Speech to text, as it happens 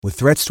With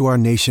threats to our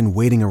nation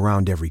waiting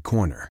around every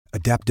corner,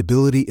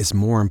 adaptability is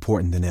more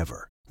important than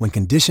ever. When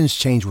conditions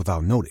change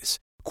without notice,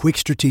 quick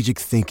strategic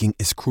thinking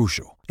is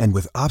crucial. And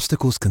with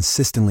obstacles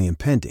consistently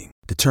impending,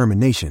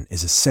 determination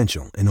is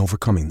essential in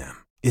overcoming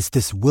them. It's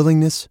this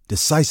willingness,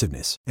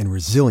 decisiveness, and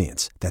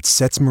resilience that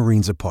sets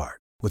Marines apart.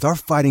 With our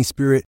fighting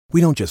spirit, we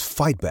don't just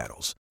fight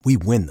battles, we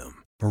win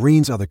them.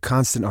 Marines are the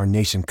constant our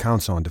nation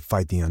counts on to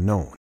fight the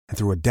unknown. And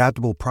through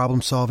adaptable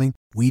problem solving,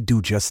 we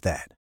do just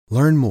that.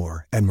 Learn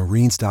more at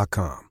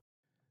marines.com.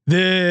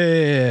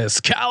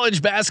 This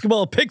college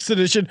basketball picks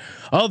edition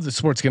of the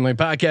Sports Gambling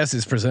Podcast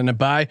is presented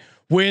by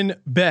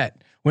WynnBET.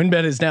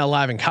 WynnBET is now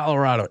live in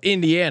Colorado,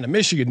 Indiana,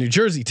 Michigan, New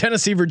Jersey,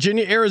 Tennessee,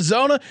 Virginia,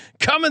 Arizona,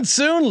 coming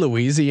soon,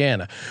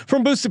 Louisiana.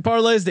 From boosted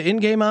parlays to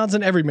in-game odds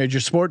on every major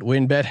sport,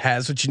 WynnBET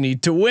has what you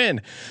need to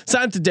win.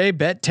 Sign up today,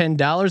 bet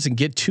 $10 and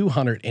get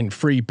 $200 in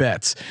free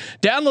bets.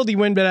 Download the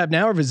WynnBET app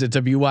now or visit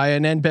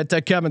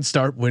wynnbet.com and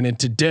start winning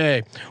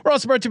today. We're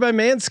also brought to you by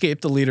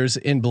Manscaped, the leaders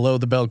in below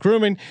the belt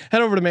grooming.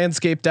 Head over to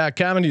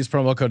manscaped.com and use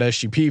promo code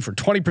SGP for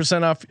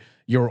 20% off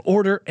your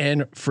order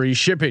and free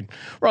shipping.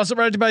 We're also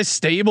brought to you by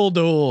Stable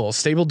Duel.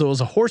 Stable Duel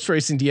is a horse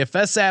racing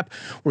DFS app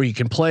where you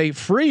can play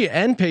free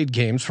and paid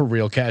games for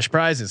real cash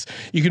prizes.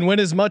 You can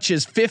win as much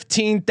as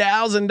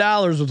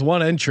 $15,000 with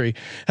one entry.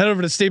 Head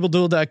over to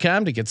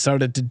StableDuel.com to get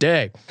started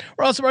today.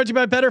 We're also brought to you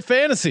by Better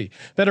Fantasy.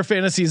 Better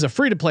Fantasy is a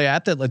free-to-play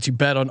app that lets you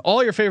bet on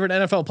all your favorite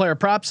NFL player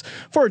props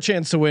for a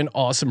chance to win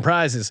awesome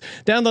prizes.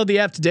 Download the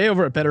app today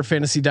over at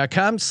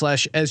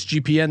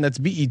betterfantasy.com/SGPN. That's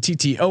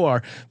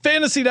BETTOR.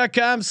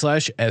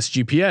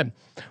 Fantasy.com/SGPN. We're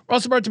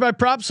also brought to you by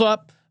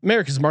PropSwap,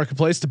 America's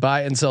marketplace to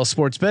buy and sell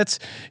sports bets.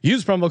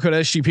 Use promo code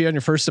SGP on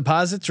your first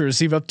deposit to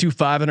receive up to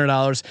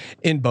 $500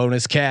 in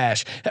bonus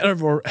cash. Head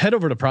over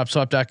to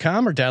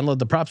PropSwap.com or download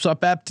the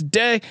PropSwap app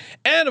today.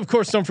 And of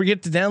course, don't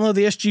forget to download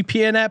the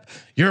SGPN app,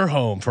 your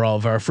home for all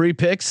of our free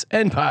picks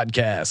and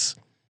podcasts.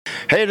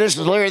 Hey, this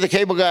is Larry the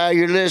Cable Guy.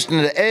 You're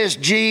listening to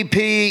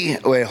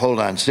SGP. Wait, hold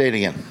on. Say it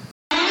again.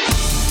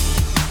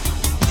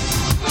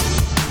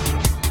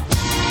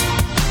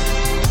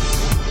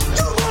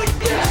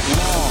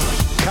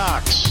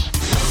 Cox.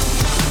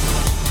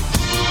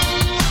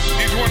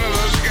 He's one of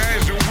those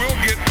guys who will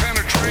get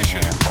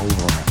penetration.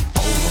 Over.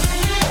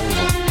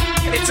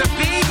 It's a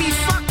baby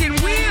fucking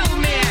wheel,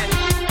 man.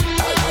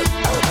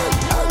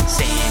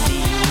 San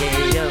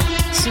Diego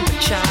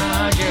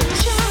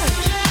Superchargers.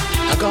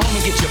 Now go home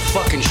and get your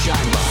fucking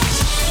shine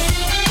box.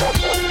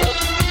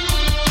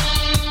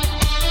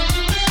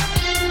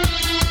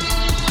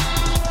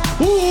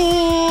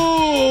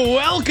 Ooh,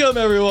 welcome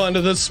everyone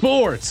to the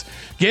Sports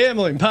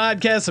Gambling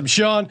Podcast. I'm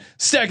Sean,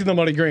 stacking the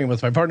money green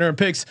with my partner in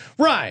picks,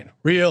 Ryan,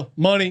 Real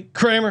Money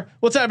Kramer.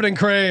 What's happening,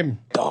 Kramer?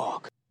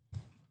 Dog.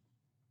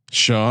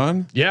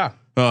 Sean? Yeah.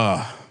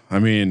 I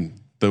mean,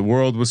 the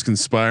world was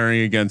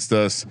conspiring against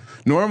us.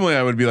 Normally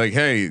I would be like,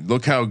 hey,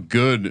 look how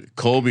good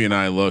Colby and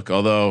I look.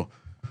 Although,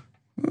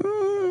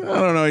 I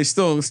don't know. He's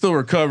still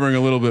recovering a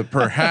little bit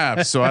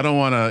perhaps. So I don't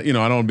want to, I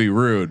don't want to be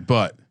rude,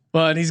 but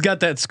he's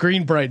got that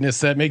screen brightness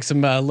that makes him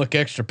look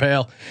extra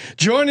pale.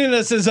 Joining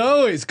us as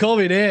always,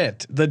 Colby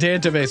Dant, the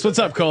Dantabase. What's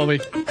up,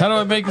 Colby? How do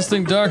I make this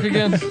thing dark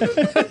again?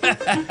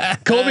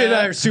 Colby and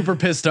I are super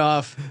pissed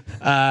off.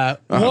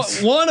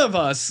 One of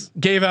us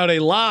gave out a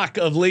lock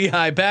of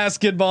Lehigh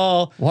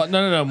basketball. What?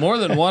 No. More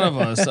than one of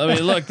us. I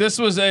mean, look, this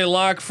was a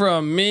lock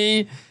from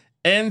me,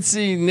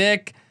 NC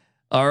Nick,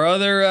 our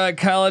other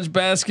college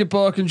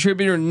basketball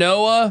contributor,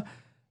 Noah.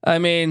 I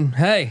mean,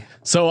 hey.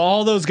 So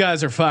all those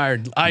guys are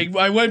fired.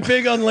 I went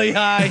big on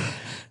Lehigh.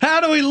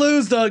 How do we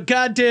lose the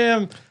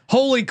goddamn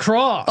Holy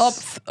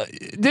Cross?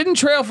 Didn't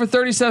trail for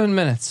 37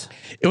 minutes.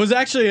 It was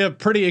actually a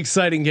pretty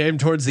exciting game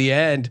towards the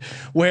end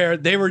where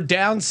they were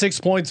down 6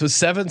 points with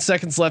 7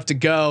 seconds left to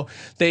go.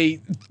 They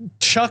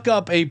chuck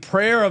up a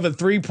prayer of a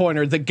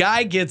 3-pointer. The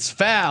guy gets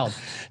fouled.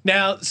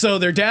 Now, so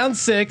they're down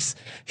 6.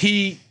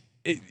 He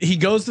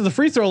goes to the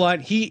free throw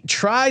line. He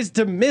tries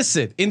to miss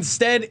it.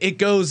 Instead, it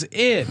goes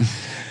in.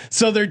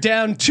 So they're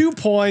down 2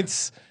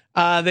 points.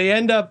 They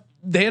end up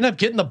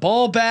getting the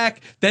ball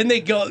back. Then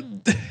they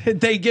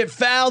get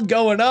fouled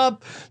going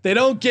up. They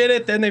don't get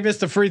it. Then they miss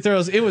the free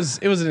throws. It was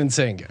an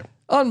insane game.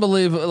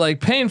 Unbelievable, like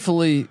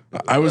painfully.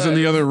 I was in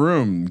the other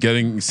room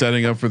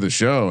setting up for the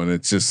show, and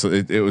it's just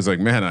it was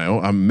like, man,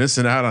 I'm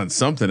missing out on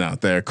something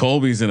out there.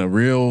 Colby's in a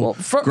real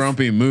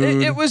grumpy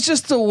mood. It was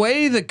just the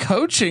way the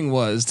coaching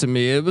was to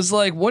me. It was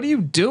like, what are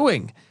you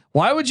doing?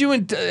 Why would you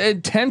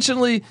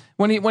intentionally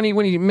when he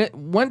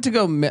went to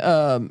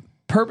go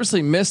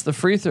purposely miss the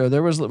free throw?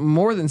 There was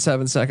more than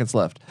 7 seconds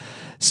left,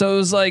 so it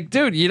was like,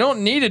 dude, you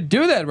don't need to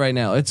do that right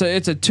now. It's a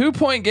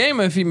 2-point game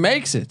if he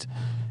makes it.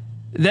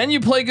 Then you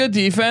play good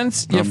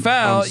defense, you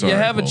foul, you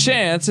have a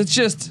chance. It's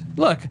just,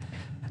 look,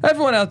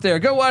 everyone out there,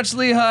 go watch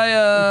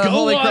Lehigh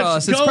Holy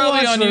Cross. It's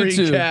probably on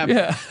YouTube. Recap.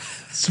 Yeah,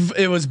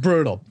 it was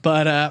brutal.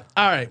 But all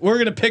right, we're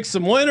gonna pick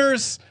some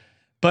winners.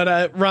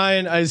 But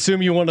Ryan, I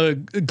assume you want to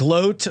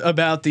gloat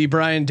about the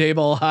Brian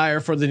Daboll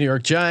hire for the New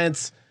York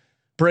Giants.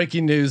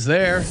 Breaking news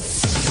there.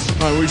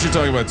 All right, we should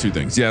talk about two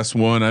things. Yes,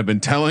 one, I've been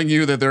telling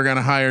you that they're going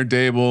to hire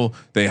Dable.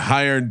 They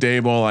hired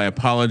Dable. I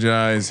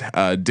apologize.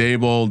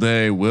 Dable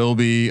Day will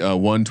be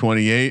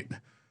 128,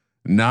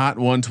 not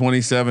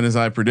 127 as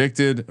I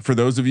predicted. For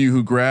those of you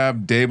who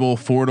grabbed Dable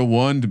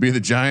 4-1 to be the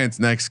Giants'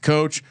 next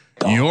coach,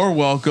 you're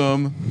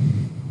welcome.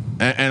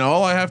 And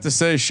all I have to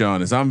say,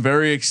 Sean, is I'm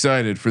very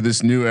excited for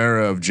this new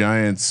era of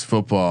Giants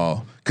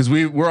football because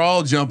we're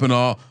all jumping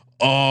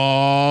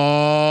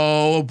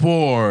all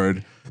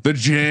aboard the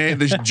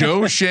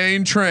Joe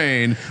Shane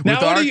train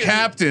with our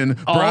captain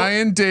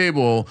Brian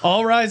Dable.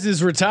 All Rise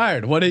is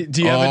retired. What do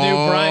you have a new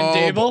Brian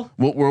Dable?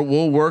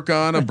 We'll work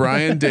on a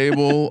Brian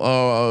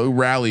Dable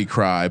rally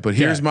cry. But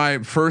here's my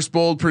first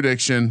bold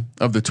prediction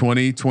of the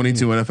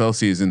 2022 NFL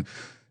season.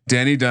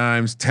 Danny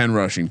Dimes, 10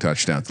 rushing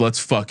touchdowns. Let's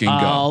fucking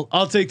go.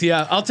 I'll take the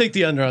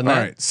under on that.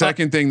 All right.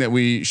 Second thing that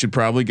we should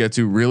probably get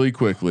to really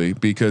quickly,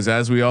 because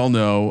as we all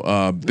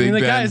know, Big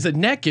Ben, guy has a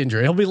neck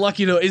injury. He'll be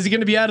lucky to. Is he going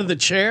to be out of the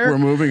chair? We're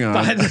moving on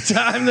by the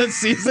time the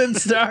season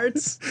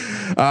starts.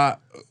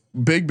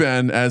 Big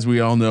Ben, as we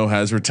all know,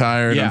 has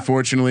retired. Yeah.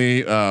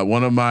 Unfortunately,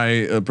 one of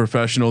my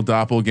professional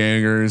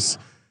doppelgangers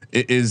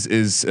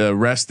is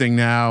resting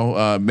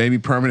now, maybe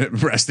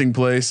permanent resting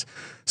place.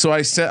 So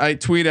I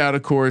tweet out,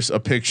 of course, a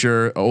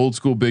picture, old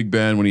school Big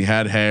Ben when he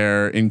had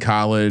hair in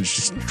college,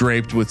 just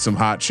draped with some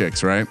hot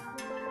chicks, right?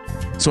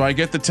 So I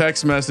get the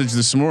text message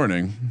this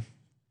morning.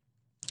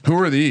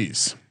 Who are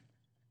these?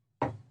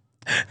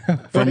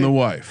 From the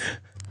wife.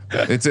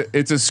 It's a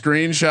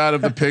screenshot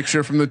of the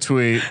picture from the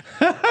tweet.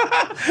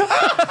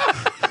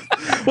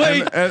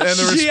 Wait, and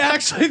she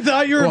actually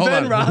thought you were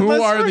Ben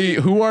Roethlisberger?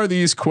 Who are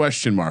these ?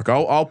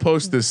 I'll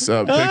post this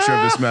picture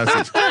of this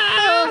message.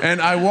 And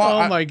I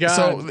walk. Oh my god!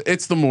 So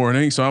it's the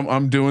morning, so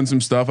I'm doing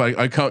some stuff.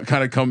 I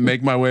kind of come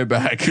make my way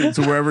back to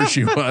wherever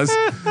she was,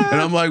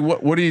 and I'm like,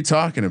 "What are you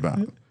talking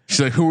about?"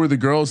 She's like, "Who were the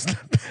girls?" And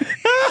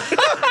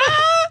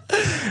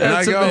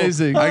That's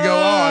amazing. I go,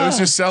 oh, I was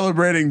just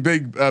celebrating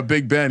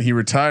Big Ben. He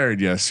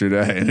retired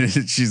yesterday, and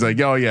she's like,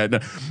 oh yeah. No.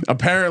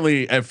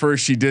 Apparently, at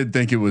first she did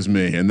think it was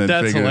me, and then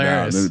figured it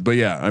out. But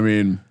yeah, I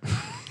mean.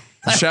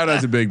 Shout out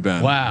to Big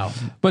Ben. Wow.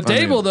 But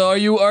Dable, though, are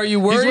you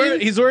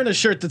worried? He's wearing a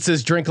shirt that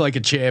says "Drink like a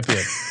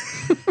champion."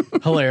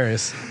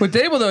 Hilarious. With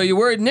Dable, though, you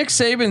worried? Nick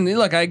Saban.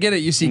 Look, I get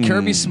it. You see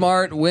Kirby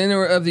Smart,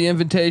 winner of the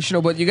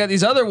Invitational, but you got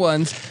these other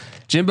ones.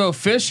 Jimbo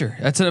Fisher,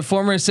 that's a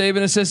former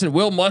Saban assistant.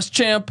 Will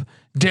Muschamp,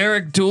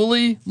 Derek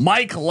Dooley,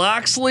 Mike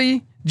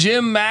Loxley,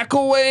 Jim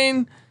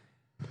McElwain,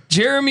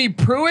 Jeremy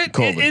Pruitt.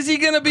 Colby. Is he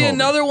going to be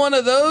another one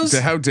of those?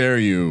 How dare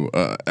you?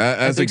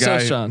 As a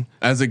guy, Sean.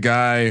 As a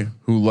guy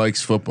who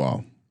likes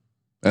football,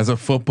 as a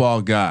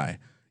football guy,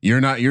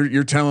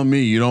 you're telling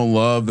me you don't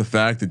love the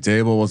fact that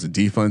Dable was a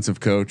defensive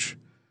coach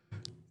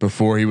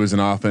before he was an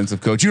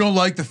offensive coach. You don't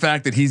like the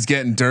fact that he's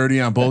getting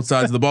dirty on both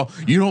sides of the ball.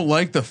 You don't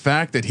like the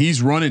fact that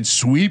he's running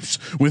sweeps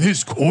with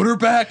his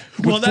quarterback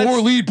with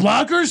 4 lead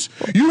blockers.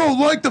 You don't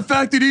like the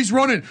fact that he's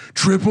running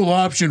triple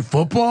option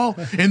football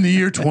in the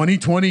year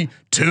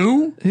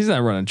 2022. He's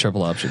not running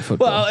triple option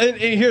football. Well, and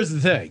here's the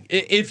thing: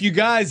 if you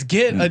guys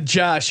get a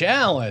Josh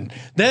Allen,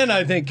 then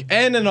I think,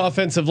 and an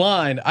offensive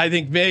line, I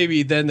think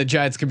maybe then the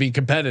Giants can be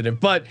competitive.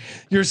 But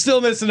you're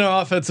still missing an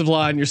offensive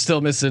line. You're still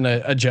missing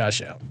a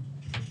Josh Allen.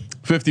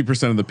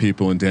 50% of the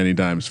people in Danny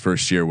Dimes'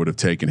 first year would have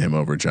taken him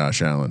over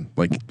Josh Allen.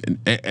 Like,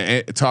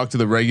 talk to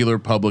the regular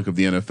public of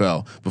the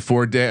NFL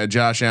before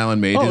Josh Allen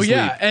made his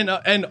leap.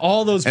 And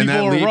all those people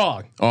are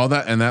wrong. All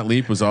that, and that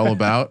leap was all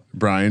about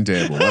Brian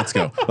Dable. Let's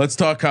go. Let's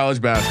talk college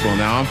basketball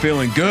now. I'm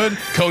feeling good.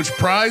 Coach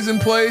Pry's in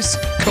place.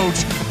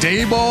 Coach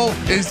Dable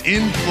is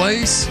in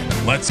place.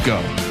 Let's go.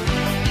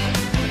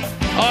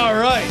 All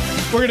right,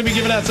 we're going to be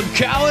giving out some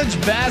college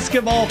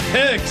basketball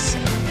picks.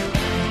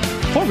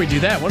 Before we do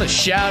that, I want to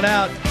shout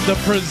out the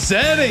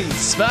presenting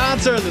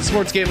sponsor of the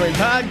Sports Gambling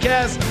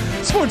Podcast,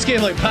 Sports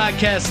Gambling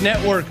Podcast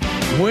Network,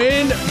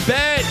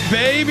 WynnBET,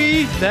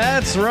 baby.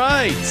 That's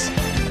right.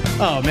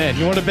 Oh man,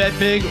 you want to bet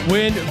big,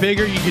 win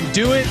bigger? You can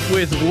do it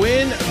with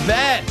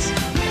WynnBET.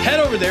 Head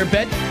over there,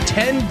 bet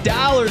 $10,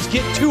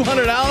 get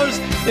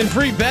 $200 in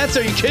free bets.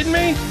 Are you kidding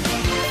me?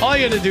 All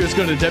you got to do is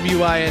go to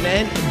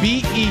WynnBET.com.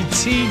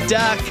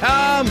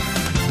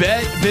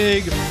 Bet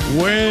big,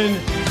 win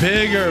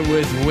bigger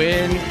with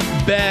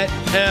WynnBET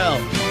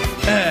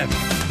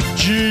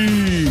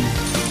LFG.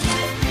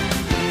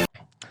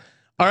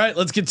 All right,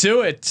 let's get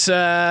to it.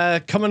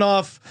 Coming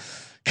off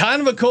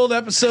kind of a cold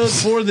episode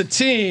for the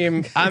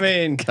team. I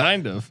mean,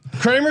 kind of.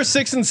 Kramer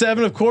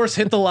 6-7, of course,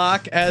 hit the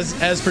lock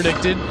as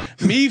predicted.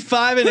 Me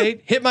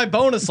 5-8 hit my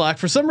bonus lock.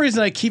 For some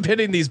reason, I keep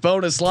hitting these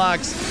bonus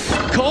locks.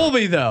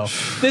 Colby, though,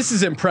 this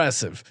is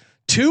impressive.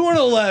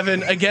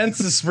 2-11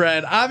 against the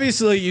spread.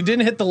 Obviously, you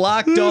didn't hit the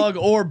lock dog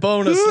or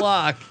bonus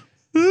lock.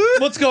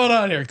 What's going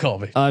on here,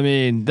 Colby? I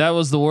mean, that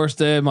was the worst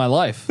day of my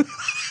life.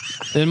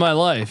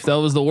 That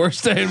was the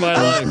worst day in my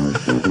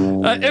life.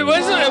 It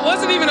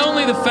wasn't even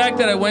only the fact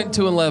that I went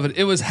 2-11.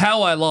 It was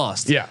how I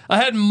lost. Yeah, I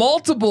had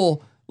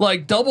multiple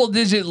like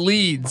double-digit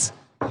leads,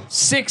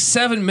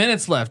 6-7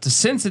 minutes left. The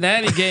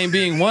Cincinnati game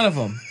being one of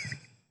them.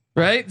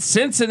 Right,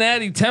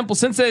 Cincinnati Temple.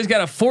 Cincinnati's got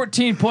a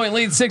 14-point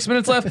lead, 6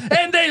 minutes left,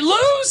 and they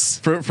lose.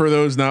 For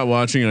those not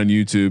watching on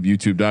YouTube,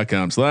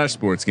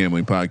 youtube.com/sports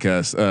gambling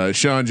podcast.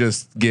 Sean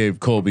just gave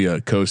Colby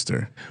a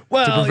coaster.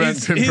 Well,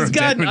 prevent him he's from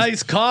got damage-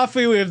 iced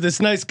coffee. We have this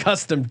nice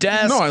custom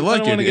desk. No, I like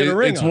don't wanna it. Get a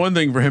ring It's on. one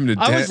thing for him to.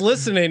 I was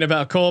listening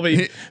about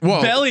Colby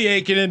well- belly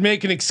aching and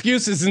making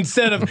excuses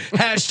instead of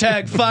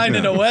hashtag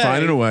finding a way.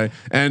 Finding a way,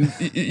 and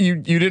you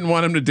didn't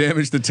want him to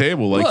damage the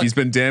table like Look, he's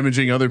been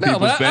damaging other people's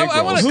but I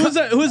bankrolls.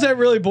 wanna Who's that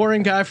really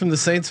boring guy from the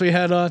Saints we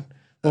had on?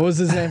 What was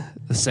his name?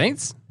 The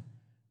Saints.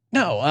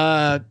 No,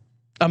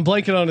 I'm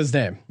blanking on his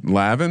name.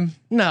 Lavin?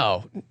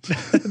 No,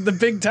 the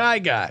big tie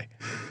guy.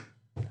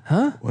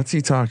 What's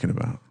he talking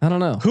about? I don't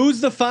know. Who's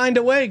the find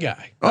a way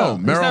guy? Oh,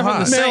 He's Merrill not from the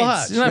Hodge. Merrill Saints.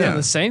 Hodge, He's not yeah. from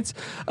the Saints.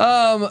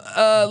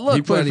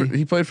 Look,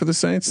 He played for the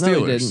Saints. no, he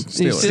Steelers.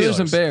 didn't. Steelers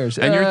and Bears.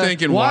 And you're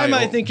thinking Why am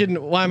I thinking?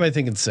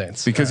 thinking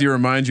Saints? Because he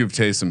reminds you of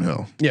Taysom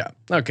Hill. Yeah.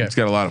 Okay. He's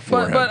got a lot of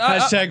forehead. but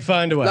Hashtag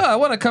find a way. No, I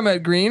want to come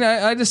at Green.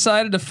 I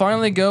decided to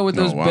finally go with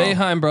those wow.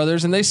 Boeheim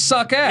brothers, and they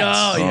suck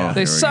ass. Oh, yeah.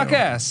 They here we suck go.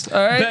 ass.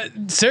 All right.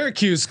 But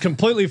Syracuse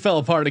completely fell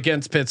apart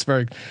against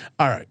Pittsburgh.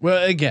 All right.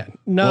 Well, again,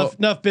 enough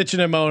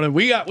bitching and moaning.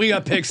 We got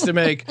picks to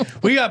make.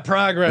 We got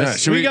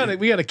progress. Yeah, we got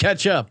to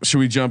catch up. Should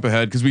we jump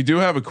ahead? Because we do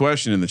have a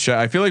question in the chat.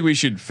 I feel like we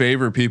should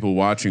favor people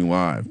watching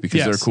live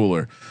because they're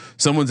cooler.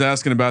 Someone's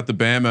asking about the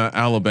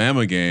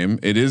Bama-Alabama game.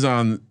 It is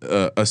on.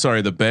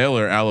 The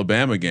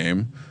Baylor-Alabama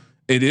game.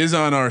 It is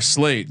on our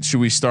slate. Should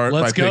we start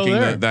by picking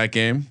that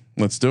game?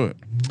 Let's do it.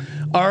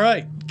 All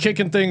right,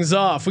 kicking things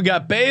off. We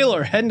got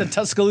Baylor heading to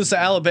Tuscaloosa,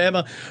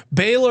 Alabama.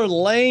 Baylor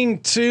laying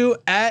 2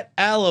 at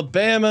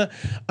Alabama.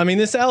 I mean,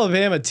 this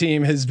Alabama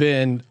team has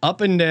been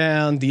up and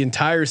down the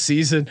entire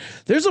season.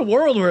 There's a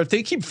world where if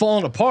they keep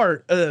falling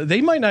apart,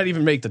 they might not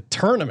even make the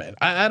tournament.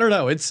 I don't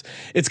know. It's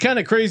kind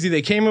of crazy.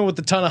 They came in with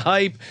a ton of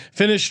hype,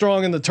 finished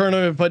strong in the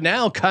tournament, but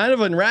now kind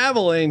of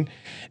unraveling.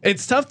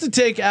 It's tough to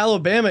take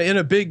Alabama in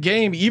a big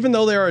game, even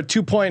though they're a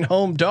 2-point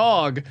home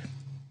dog.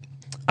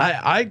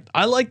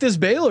 I like this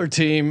Baylor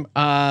team.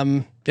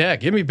 Yeah,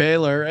 give me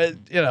Baylor.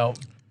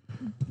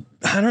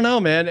 I don't know,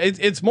 man.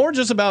 It's more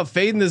just about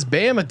fading this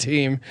Bama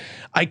team.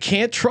 I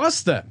can't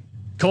trust them.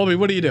 Colby,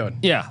 what are you doing?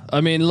 Yeah, I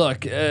mean,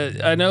 look,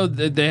 I know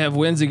that they have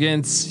wins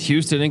against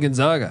Houston and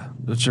Gonzaga,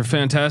 which are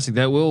fantastic.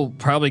 That will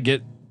probably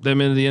get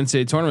them into the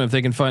NCAA tournament if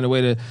they can find a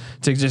way to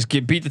just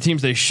beat the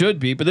teams they should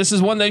beat. But this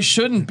is one they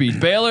shouldn't beat.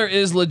 Baylor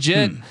is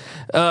legit.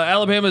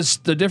 Alabama's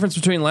the difference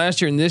between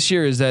last year and this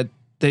year is that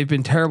they've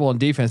been terrible on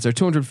defense. They're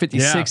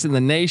 256 in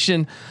the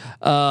nation.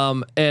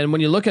 And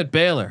when you look at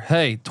Baylor,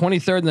 hey,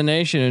 23rd in the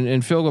nation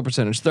in field goal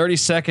percentage,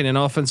 32nd in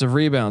offensive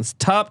rebounds,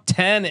 top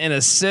 10 in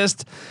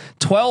assists,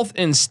 12th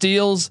in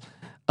steals,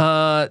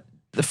 the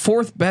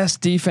 4th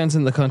best defense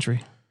in the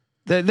country.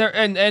 They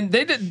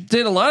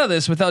did a lot of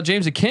this without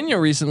James Akinjo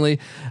recently.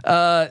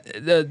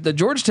 The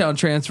Georgetown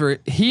transfer,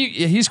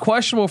 he's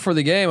questionable for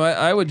the game.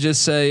 I would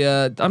just say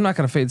I'm not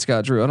going to fade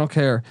Scott Drew. I don't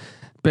care.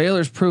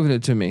 Baylor's proven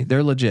it to me.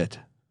 They're legit.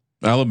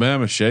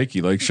 Alabama shaky,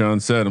 like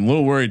Sean said. I'm a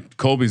little worried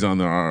Colby's on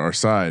our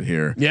side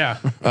here. Yeah,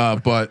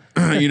 but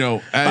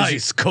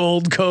ice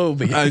cold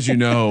Colby. As you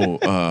know,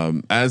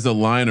 as a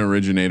line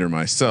originator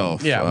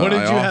myself, what did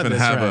I you often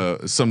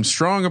have some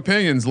strong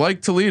opinions.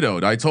 Like Toledo,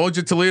 I told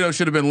you Toledo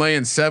should have been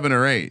laying 7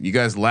 or 8. You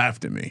guys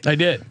laughed at me. I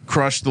did.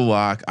 Crushed the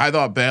lock. I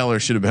thought Baylor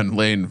should have been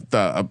laying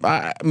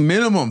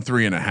minimum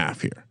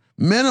 3.5 here.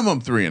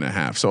 Minimum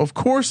 3.5. So of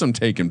course I'm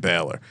taking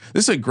Baylor.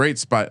 This is a great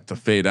spot to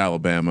fade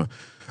Alabama.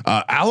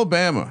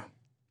 Alabama.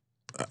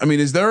 I mean,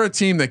 is there a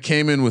team that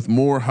came in with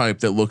more hype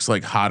that looks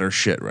like hotter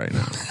shit right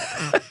now?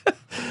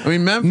 I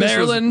mean,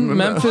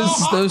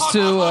 Memphis, those two,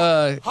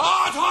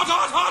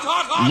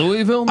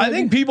 Louisville. Maybe? I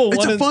think people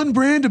it's a fun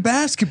brand of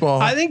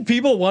basketball. I think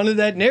people wanted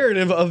that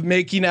narrative of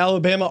making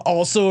Alabama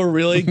also a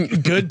really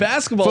good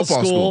basketball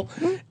school,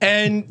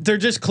 and they're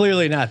just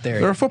clearly not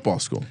there. They're a football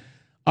school.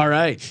 All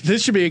right,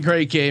 this should be a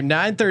great game.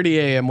 9:30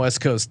 a.m.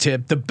 West Coast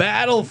tip. The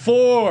battle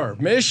for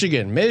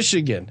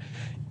Michigan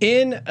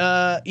in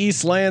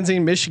East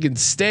Lansing, Michigan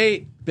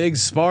State. Big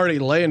Sparty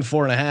laying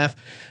 4.5.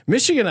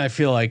 Michigan, I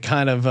feel like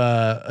kind of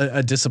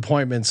a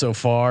disappointment so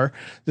far.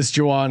 This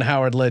Juwan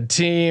Howard led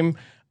team.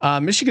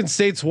 Michigan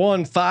State's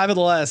won 5 of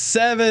the last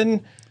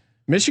 7.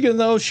 Michigan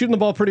though shooting the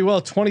ball pretty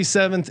well,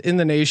 27th in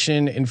the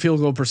nation in field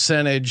goal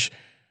percentage.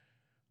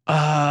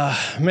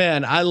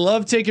 Man, I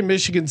love taking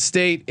Michigan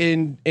State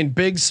in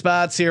big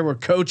spots here where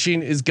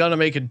coaching is gonna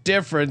make a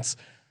difference.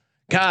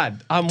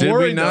 God, I'm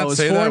worried though. Is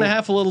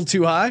 4.5 a little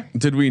too high?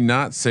 Did we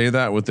not say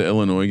that with the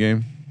Illinois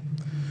game?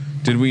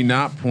 Did we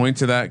not point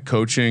to that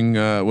coaching?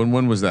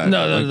 When was that?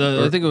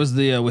 No, I think it was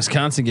the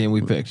Wisconsin game we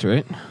picked,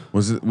 right?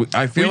 Was it?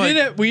 I feel we like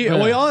did it. We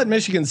all had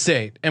Michigan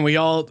State, and we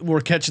all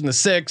were catching the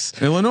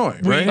 6. Illinois,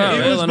 right?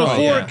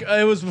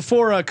 It was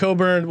before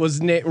Coburn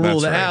was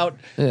ruled right. out,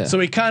 Yeah. so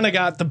we kind of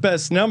got the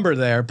best number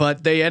there.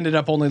 But they ended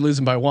up only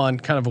losing by 1.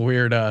 Kind of a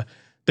weird.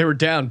 They were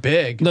down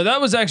big. No, that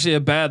was actually a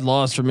bad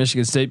loss for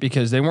Michigan State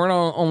because they weren't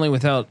only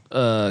without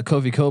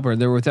Kofi Coburn,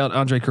 they were without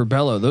Andre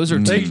Curbelo. Those are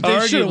They should've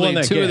won arguably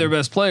that 2 game. of their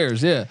best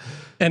players. Yeah.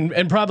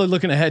 and probably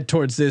looking ahead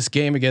towards this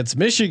game against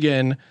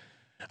Michigan.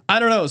 I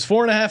don't know. Is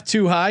 4.5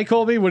 too high,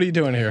 Colby? What are you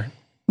doing here?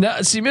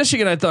 Now, see,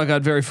 Michigan, I thought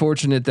got very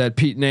fortunate that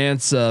Pete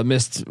Nance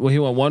missed. Well, he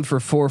went 1 for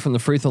 4 from the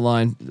free throw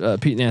line.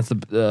 Pete Nance,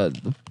 the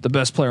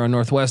best player on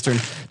Northwestern,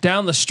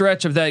 down the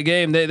stretch of that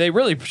game, they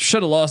really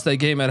should have lost that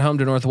game at home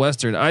to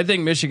Northwestern. I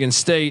think Michigan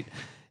State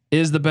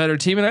is the better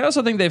team, and I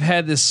also think they've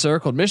had this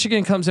circled.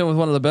 Michigan comes in with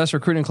one of the best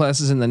recruiting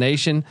classes in the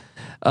nation.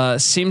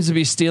 Seems to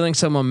be stealing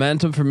some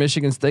momentum from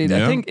Michigan State.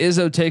 Yeah. I think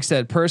Izzo takes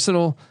that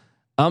personal.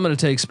 I'm going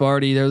to take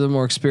Sparty. They're the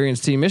more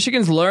experienced team.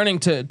 Michigan's learning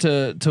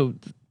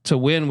to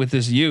win with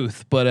this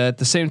youth, but at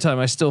the same time,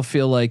 I still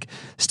feel like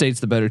State's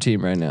the better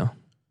team right now.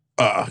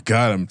 God,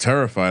 I'm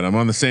terrified. I'm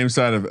on the same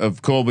side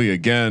of Colby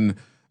again.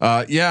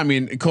 Yeah, I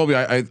mean, Colby,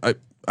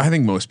 I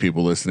think most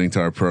people listening to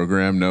our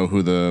program know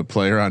who the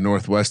player on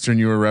Northwestern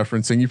you were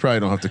referencing. You probably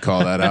don't have to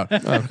call that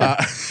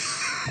out.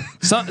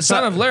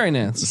 Son of Larry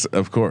Nance,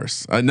 of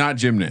course. Not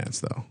Jim Nance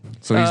though.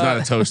 So he's not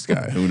a toast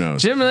guy. Who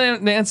knows? Jim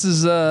Nance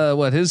is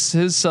what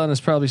his son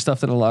is probably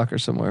stuffed in a locker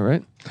somewhere,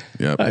 right?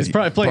 Yeah, he's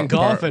probably playing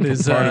golf at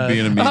his part of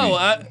being a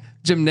meeting.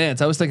 Jim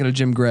Nance. I was thinking of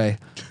Jim Gray.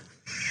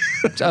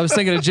 I was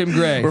thinking of Jim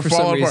Gray for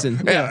some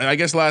reason. Yeah, I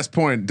guess last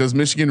point. Does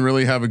Michigan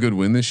really have a good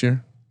win this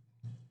year?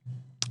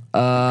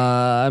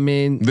 I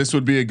mean, this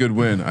would be a good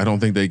win. I don't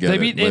think they get it. They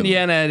beat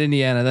Indiana at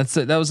Indiana.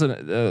 That was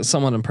a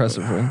somewhat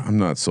impressive win. I'm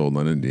not sold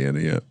on Indiana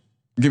yet.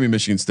 Give me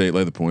Michigan State.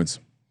 Lay the points.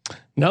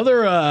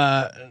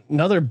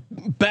 Another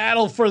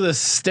battle for the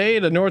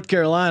state of North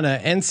Carolina.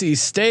 NC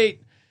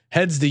State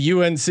heads to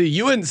UNC.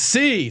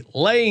 UNC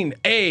laying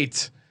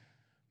 8.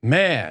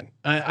 Man,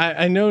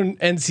 I know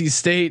NC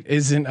State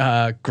isn't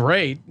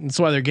great. That's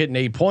why they're getting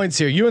 8 points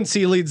here. UNC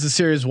leads the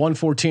series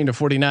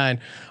 114-49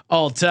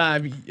 all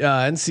time.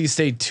 NC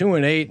State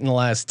 2-8 in the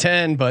last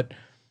 10, but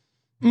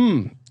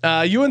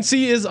UNC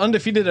is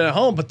undefeated at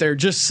home, but they're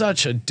just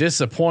such a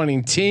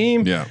disappointing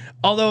team. Yeah.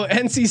 Although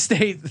NC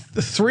State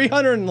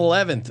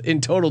 311th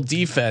in total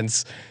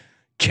defense,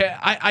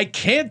 I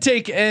can't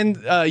take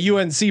UNC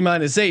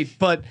 -8,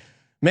 but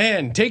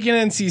man, taking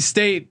NC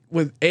State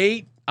with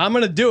 8. I'm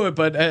going to do it,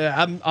 but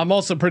I'm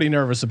also pretty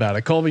nervous about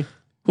it. Colby.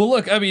 Well,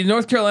 look, I mean,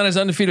 North Carolina's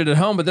undefeated at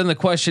home, but then the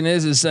question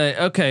is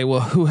okay, well,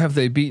 who have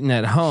they beaten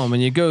at home?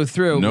 And you go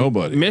through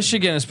nobody.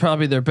 Michigan is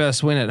probably their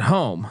best win at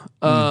home.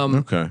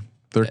 Okay.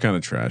 They're kind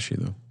of trashy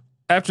though.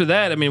 After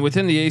that, I mean,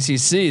 within the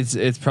ACC,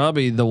 it's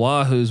probably the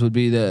Wahoos would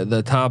be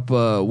the top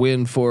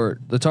win for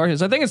the Tar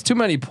Heels. I think it's too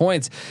many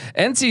points.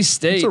 NC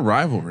State, it's a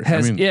rivalry.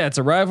 It's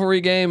a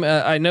rivalry game.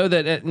 I know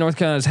that North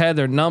Carolina's had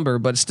their number,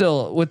 but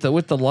still, with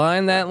the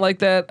line like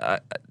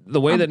that, the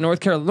way that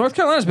North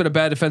Carolina's been a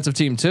bad defensive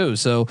team too.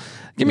 So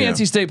give me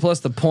NC State plus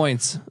the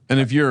points.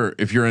 And if you're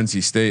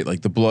NC State,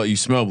 like the blood, you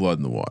smell blood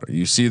in the water.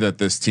 You see that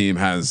this team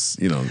has,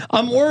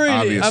 I'm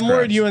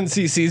worried UNC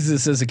sees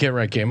this as a get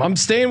right game. I'm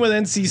staying with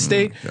NC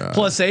State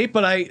plus 8,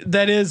 but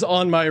that is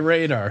on my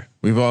radar.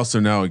 We've also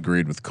now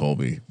agreed with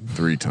Colby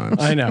 3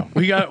 times. I know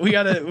we got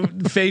to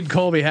fade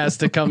Colby has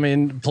to come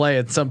in play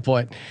at some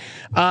point.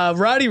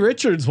 Roddy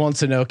Richards wants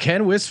to know,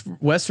 can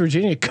West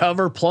Virginia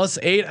cover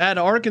 +8 at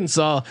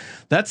Arkansas?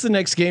 That's the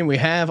next game we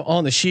have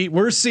on the sheet.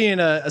 We're seeing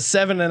a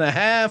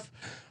 7.5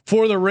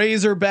 for the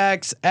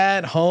Razorbacks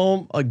at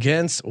home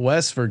against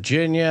West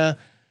Virginia.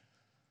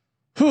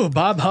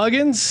 Bob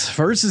Huggins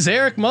versus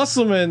Eric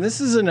Musselman. This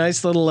is a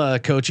nice little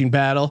coaching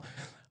battle.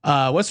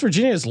 West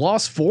Virginia has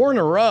lost 4 in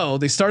a row.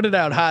 They started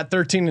out hot,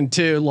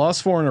 13-2,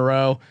 lost 4 in a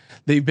row.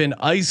 They've been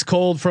ice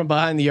cold from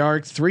behind the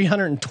arc,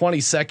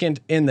 322nd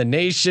in the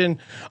nation.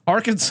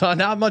 Arkansas,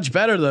 not much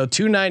better though,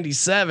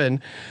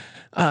 297.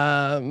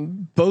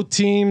 Both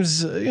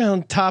teams,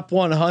 top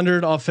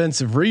 100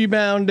 offensive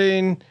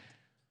rebounding.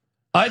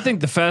 I think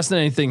the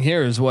fascinating thing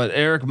here is what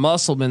Eric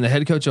Musselman, the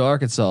head coach of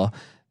Arkansas,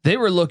 they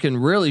were looking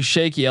really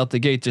shaky out the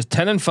gate, just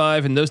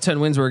 10-5, and those 10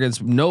 wins were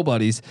against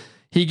nobodies.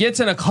 He gets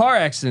in a car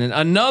accident.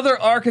 Another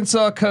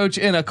Arkansas coach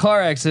in a car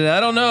accident.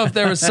 I don't know if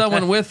there was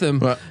someone with him,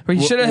 but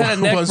he should have had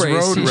a neck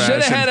brace. He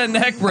should have had a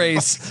neck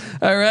brace.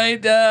 All right.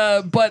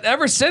 But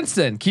ever since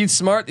then, Keith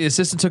Smart, the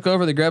assistant, took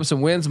over. They grabbed some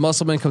wins.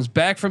 Musselman comes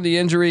back from the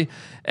injury,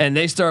 and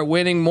they start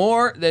winning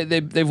more.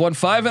 They've won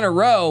 5 in a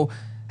row.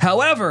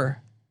 However,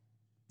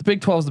 the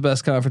Big 12 is the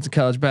best conference in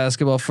college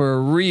basketball for a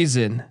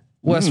reason.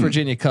 West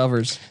Virginia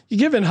covers. You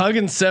giving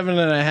Huggins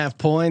 7.5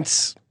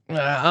 points?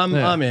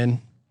 I'm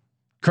in.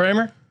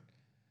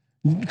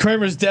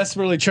 Kramer's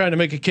desperately trying to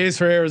make a case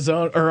for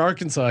Arizona or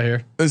Arkansas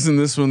here. Isn't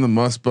this when the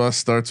must bus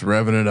starts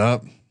revving it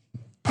up?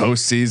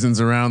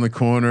 Postseason's around the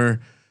corner,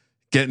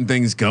 getting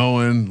things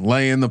going,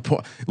 laying the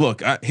point.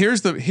 Look,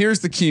 here's the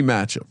key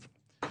matchup.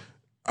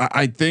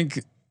 I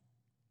think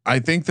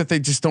that they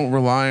just don't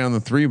rely on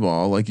the 3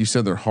 ball. Like you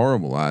said, they're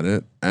horrible at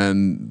it.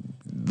 And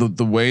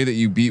the way that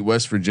you beat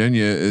West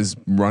Virginia is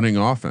running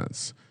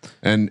offense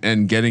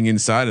and getting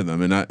inside of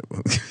them. And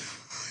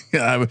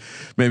Yeah,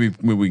 maybe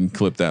we can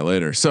clip that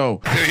later.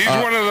 So He's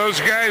one of those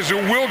guys who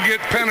will get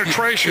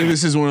penetration.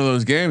 this is one of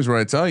those games where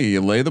I tell you,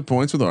 you lay the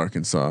points with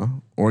Arkansas,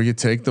 or you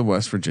take the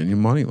West Virginia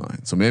money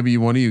line. So maybe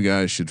one of you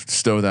guys should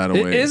stow that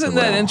away. Isn't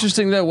that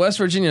interesting that West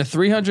Virginia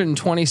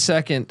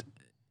 322nd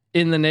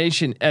in the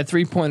nation at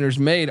 3-pointers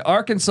made,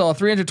 Arkansas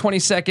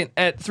 322nd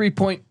at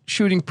 3-point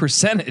shooting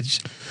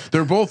percentage?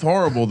 They're both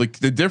horrible. The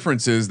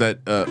difference is that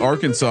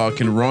Arkansas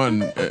can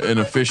run an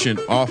efficient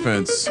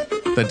offense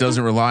that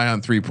doesn't rely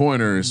on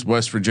 3-pointers.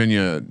 West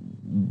Virginia,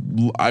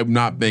 I'm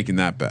not making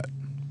that bet.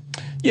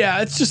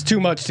 Yeah, it's just too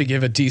much to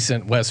give a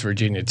decent West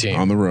Virginia team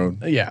On the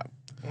road. Yeah,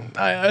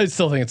 I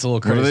still think it's a little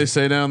What crazy. do they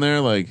say down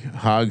there? Like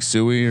hog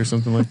suey or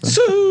something like that?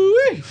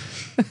 Suey.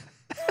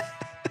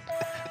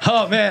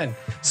 Oh man,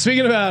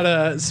 speaking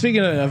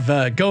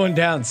of going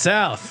down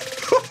south.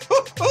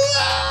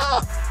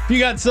 If you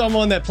got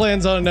someone that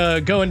plans on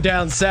going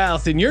down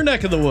south in your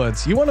neck of the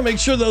woods, you want to make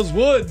sure those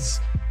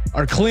woods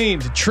are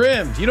cleaned,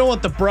 trimmed. You don't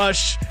want the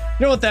brush. You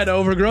don't want that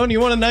overgrown. You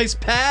want a nice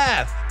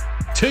path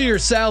to your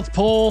South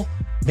Pole.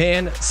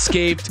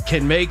 Manscaped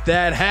can make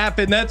that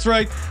happen. That's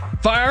right.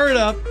 Fire it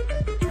up.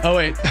 Oh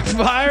wait,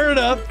 fire it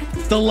up.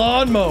 The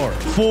Lawnmower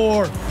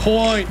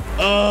 4.0.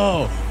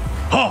 Ho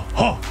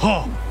ho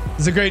ho.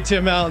 It's a great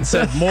Tim Allen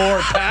said. More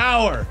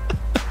power.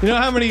 You know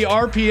how many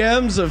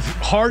RPMs of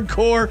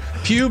hardcore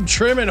pube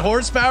trim and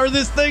horsepower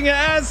this thing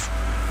has?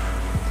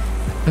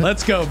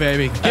 Let's go,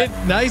 baby. Get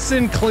nice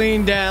and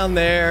clean down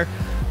there.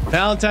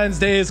 Valentine's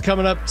Day is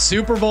coming up.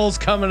 Super Bowl's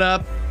coming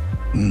up.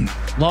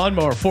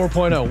 Lawnmower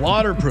 4.0,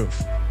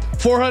 waterproof,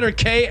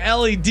 400K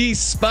LED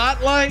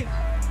spotlight.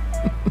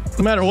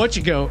 No matter what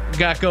you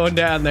got going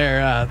down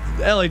there,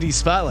 LED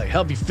spotlight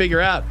help you figure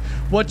out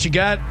what you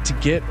got to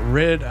get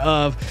rid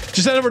of.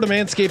 Just head over to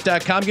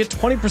manscaped.com, get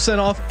 20%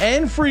 off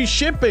and free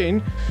shipping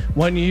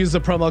when you use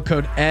the promo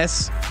code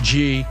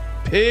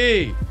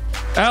SGP.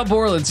 Al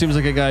Borland seems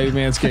like a guy who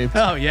manscaped.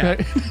 Oh yeah,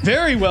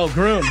 very well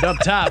groomed up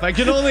top. You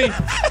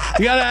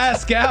gotta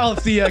ask Al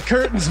if the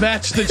curtains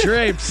match the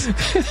drapes.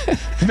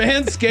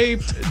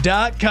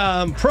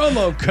 Manscaped.com,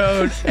 promo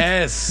code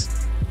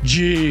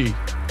SGP.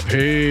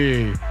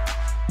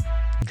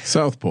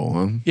 South Pole,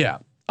 huh? Yeah.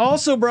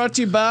 Also brought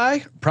to you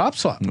by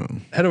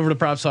PropSwap. Head over to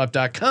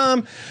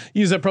PropSwap.com.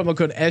 Use that promo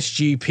code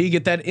SGP.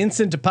 Get that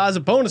instant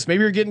deposit bonus.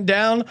 Maybe you're getting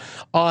down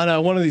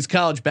on one of these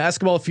college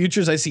basketball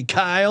futures. I see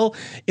Kyle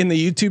in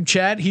the YouTube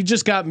chat. He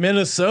just got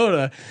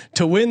Minnesota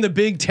to win the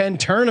Big Ten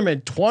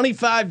tournament.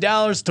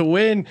 $25 to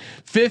win,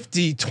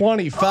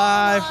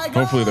 50-25.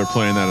 Hopefully they're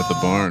playing that at the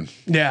barn.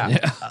 Yeah.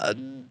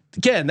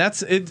 Again,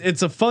 that's it.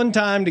 It's a fun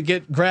time to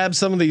grab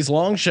some of these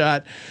long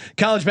shot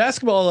college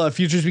basketball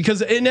futures,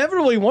 because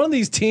inevitably one of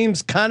these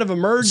teams kind of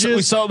emerges. So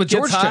we saw it with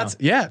Georgetown.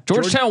 Yeah,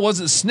 Georgetown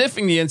wasn't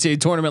sniffing the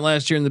NCAA tournament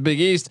last year in the Big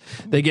East.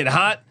 They get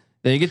hot.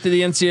 They get to the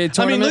NCAA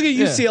tournament. I mean, look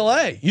at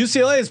UCLA.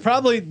 UCLA is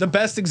probably the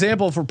best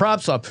example for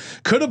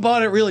PropSwap. Could have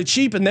bought it really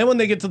cheap, and then when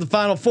they get to the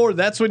Final Four,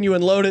 that's when you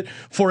unload it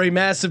for a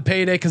massive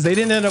payday, because they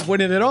didn't end up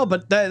winning it all.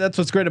 But that's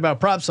what's great about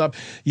PropSwap.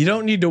 You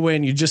don't need to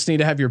win. You just need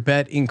to have your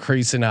bet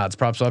increase in odds.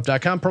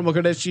 PropSwap.com, promo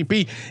code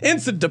SGP.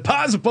 Instant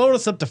deposit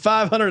bonus up to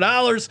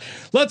 $500.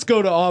 Let's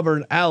go to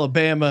Auburn,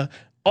 Alabama.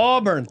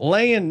 Auburn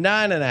laying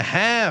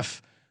 9.5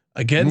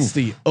 against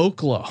the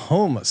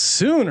Oklahoma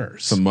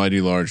Sooners. It's a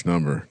mighty large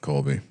number,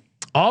 Colby.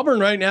 Auburn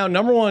right now,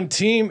 number one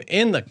team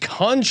in the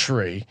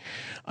country,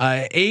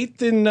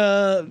 eighth in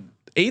the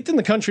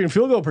country in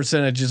field goal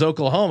percentage is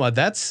Oklahoma.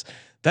 That's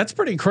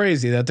pretty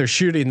crazy that they're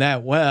shooting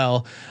that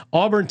well.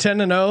 Auburn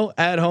 10-0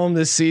 at home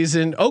this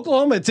season.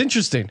 Oklahoma, it's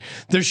interesting.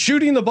 They're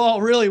shooting the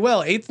ball really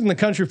well, 8th in the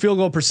country field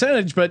goal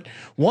percentage, but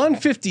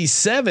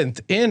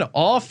 157th in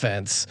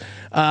offense.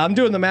 I'm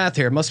doing the math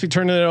here. Must be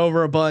turning it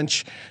over a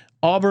bunch.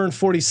 Auburn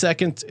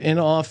 42nd in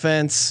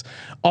offense.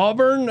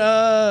 Auburn,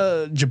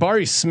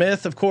 Jabari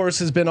Smith, of course,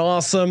 has been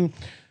awesome.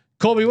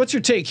 Colby, what's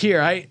your take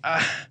here? I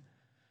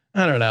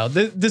don't know.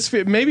 This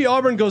maybe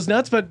Auburn goes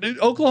nuts, but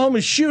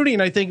Oklahoma's shooting.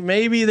 I think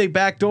maybe they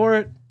backdoor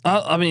it.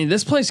 I mean,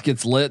 this place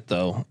gets lit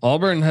though.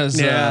 Auburn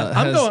has. Yeah,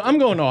 I'm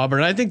going to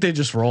Auburn. I think they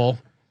just roll.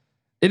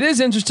 It is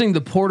interesting,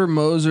 the Porter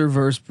Moser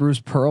versus Bruce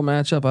Pearl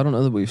matchup. I don't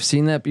know that we've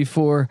seen that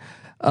before.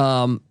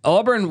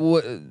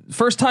 Auburn,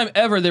 first time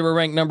ever they were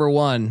ranked number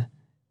 1.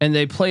 And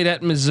they played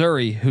at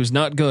Missouri, who's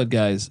not good,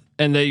 guys,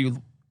 and they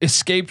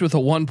escaped with a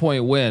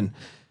 1-point win.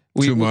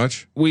 Too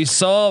much. We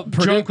saw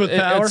Drunk with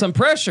power. some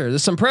pressure.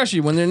 There's some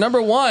pressure when they're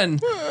number 1.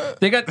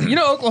 They got,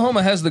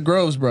 Oklahoma has the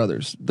Groves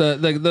brothers,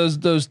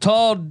 those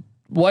tall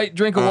white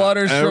drink of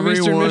waters from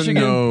Eastern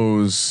Michigan.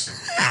 Knows.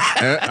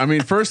 I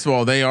mean, first of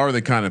all, they are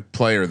the kind of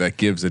player that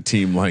gives a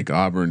team like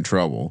Auburn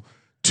trouble.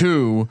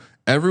 2,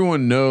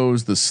 everyone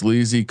knows the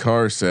sleazy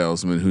car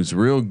salesman who's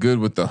real good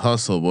with the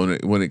hustle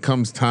when it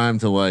comes time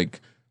to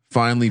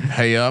finally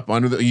pay up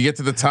you get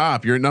to the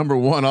top, you're at number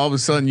 1. All of a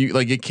sudden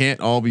it can't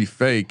all be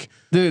fake.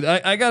 Dude,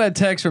 I got a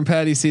text from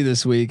Patty C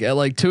this week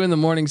at 2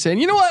 a.m. saying,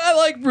 you know what? I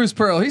like Bruce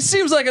Pearl. He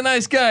seems like a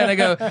nice guy. And I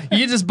go,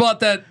 you just bought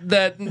that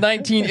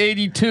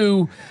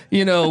 1982,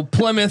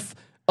 Plymouth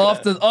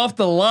off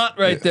the lot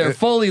right there,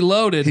 fully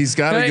loaded. He's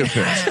got a good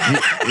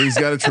pitch. He's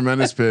got a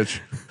tremendous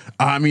pitch.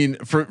 I mean,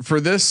 for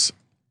this,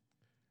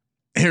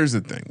 here's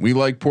the thing: we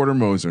like Porter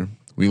Moser.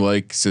 We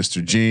like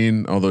Sister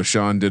Jean, although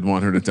Sean did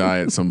want her to die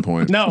at some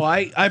point. No,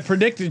 I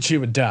predicted she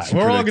would die.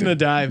 We're all going to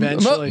die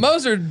eventually.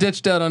 Moser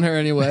ditched out on her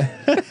anyway.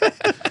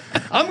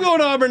 I'm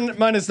going Auburn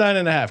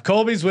 -9.5.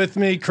 Colby's with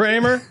me.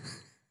 Kramer.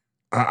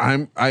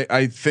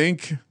 I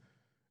think.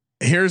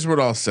 Here's what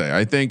I'll say.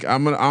 I think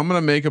I'm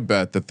gonna make a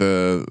bet that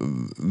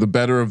the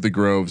better of the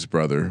Groves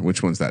brother,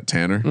 which one's that,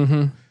 Tanner?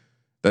 Mm-hmm.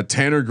 That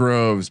Tanner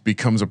Groves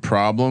becomes a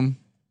problem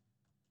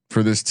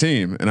for this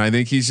team, and I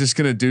think he's just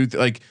gonna do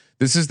like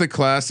this is the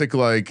classic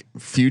like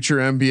future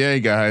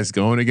NBA guys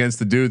going against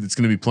the dude that's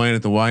gonna be playing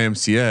at the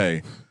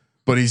YMCA,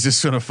 but he's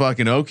just gonna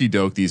fucking okie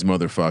doke these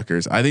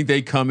motherfuckers. I think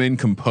they come in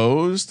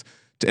composed,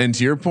 and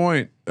to your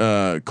point,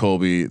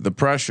 Colby, the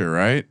pressure,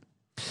 right?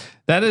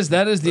 That is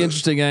the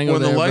interesting angle.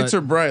 When the lights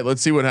are bright,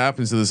 let's see what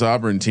happens to this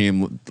Auburn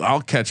team.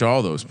 I'll catch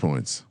all those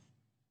points.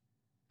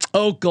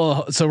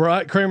 Oklahoma. So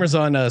Kramer's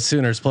on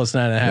Sooners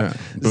 +9.5.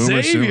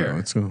 Yeah. Xavier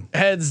Let's go.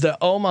 heads to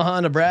Omaha,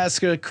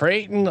 Nebraska.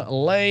 Creighton.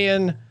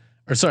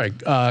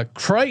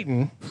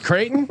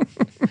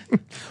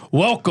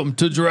 Welcome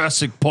to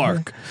Jurassic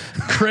Park.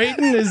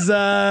 Creighton is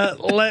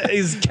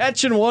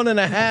catching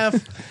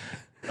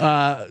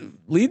 1.5.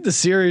 Lead the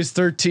series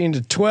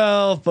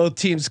 13-12. Both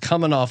teams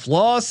coming off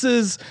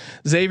losses.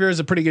 Xavier is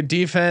a pretty good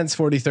defense,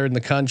 43rd in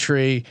the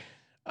country.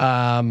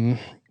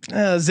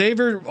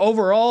 Xavier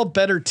overall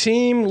better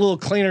team, a little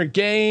cleaner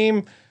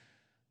game.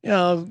 You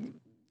know,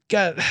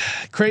 got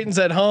Creighton's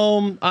at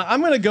home. I'm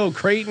going to go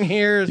Creighton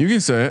here. You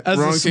can say it. As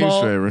Wrong a team's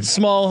favorite.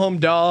 Small home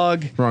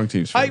dog. Wrong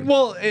team's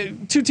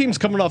favorite. Two teams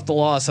coming off the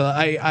loss.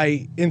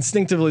 I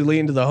instinctively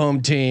lean to the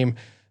home team,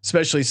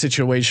 especially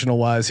situational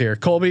wise here.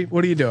 Colby,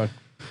 what are you doing?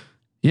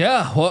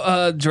 Yeah,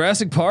 well,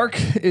 Jurassic Park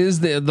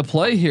is the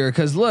play here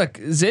because look,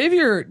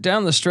 Xavier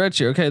down the stretch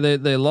here. Okay,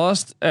 they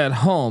lost at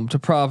home to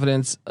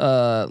Providence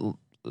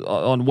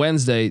on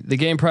Wednesday. The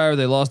game prior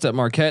they lost at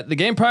Marquette. The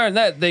game prior to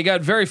that they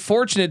got very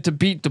fortunate to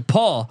beat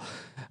DePaul.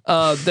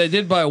 They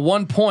did by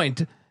 1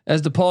 point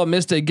as DePaul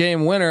missed a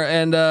game winner.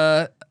 And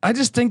I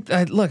just think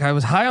I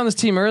was high on this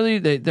team early.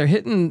 They're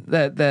hitting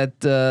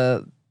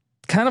that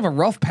kind of a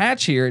rough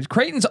patch here.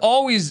 Creighton's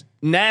always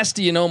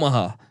nasty in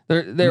Omaha.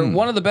 They're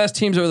one of the best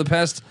teams over the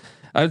past,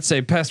 I would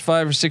say, past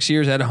 5 or 6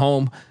 years at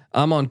home.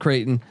 I'm on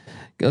Creighton.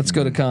 Let's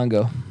go to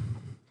Congo.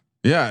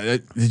 Yeah,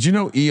 did you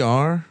know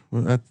ER?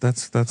 Well,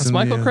 that's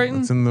Michael Creighton.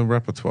 That's in the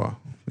repertoire.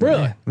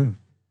 Really? Yeah.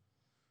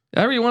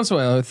 Every once in a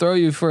while, I'll throw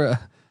you for a.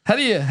 How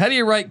do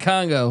you write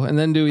Congo and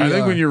then do ER? I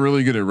think when you're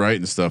really good at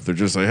writing stuff, they're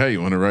just like, hey,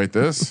 you want to write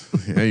this?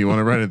 Hey, you want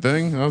to write a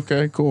thing?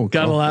 Okay, cool.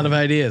 Got a lot of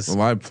ideas. A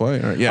live play.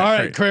 All right, yeah. All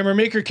right, Kramer,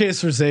 make your case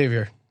for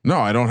Xavier. No,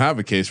 I don't have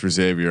a case for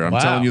Xavier. I'm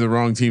telling you the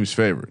wrong team's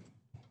favorite.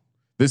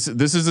 This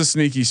is a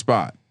sneaky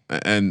spot.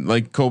 And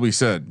like Colby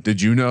said,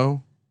 did you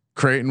know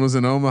Creighton was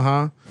in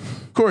Omaha?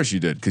 Of course you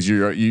did, because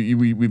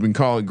we've been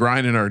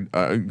grinding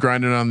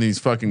on these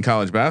fucking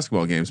college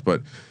basketball games.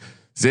 But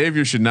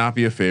Xavier should not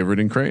be a favorite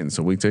in Creighton,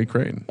 so we take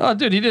Creighton. Oh,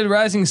 dude, he did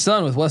Rising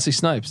Sun with Wesley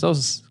Snipes. That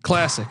was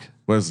classic.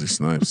 Wesley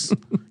Snipes,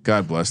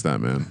 God bless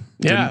that man.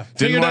 Yeah,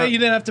 figured out you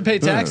didn't have to pay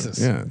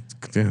taxes. Yeah,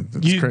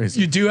 that's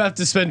crazy. You do have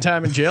to spend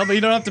time in jail, but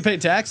you don't have to pay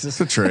taxes.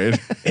 It's a trade.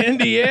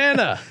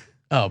 Indiana.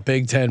 Oh,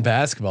 Big Ten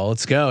basketball.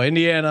 Let's go.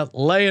 Indiana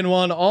laying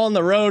one on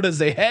the road as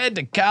they head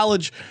to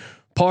College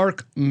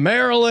Park,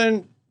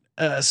 Maryland,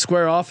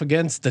 square off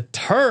against the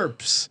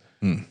Terps.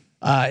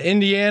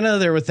 Indiana,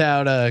 they're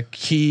without a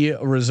key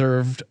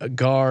reserved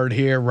guard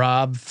here,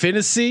 Rob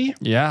Finney.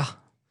 Yeah.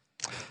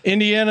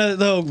 Indiana,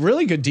 though,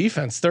 really good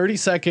defense.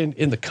 32nd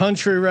in the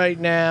country right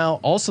now.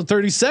 Also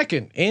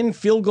 32nd in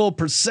field goal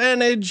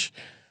percentage.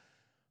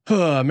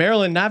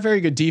 Maryland, not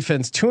very good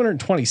defense.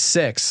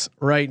 226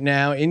 right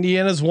now.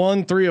 Indiana's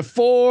won 3 of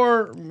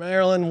 4.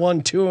 Maryland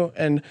won 2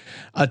 in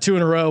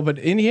a row, but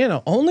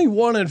Indiana only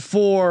 1 and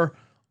 4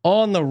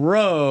 on the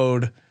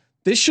road.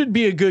 This should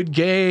be a good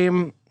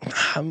game.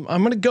 I'm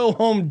going to go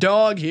home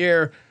dog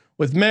here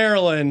with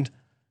Maryland.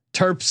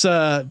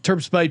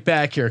 Terps bite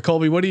back here.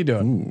 Colby, what are you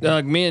doing?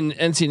 Me and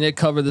NC Nick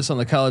covered this on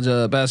the College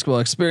Basketball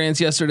Experience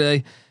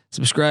yesterday.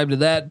 Subscribe to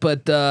that.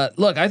 But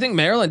look, I think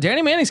Maryland,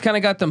 Danny Manning's kind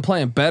of got them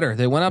playing better.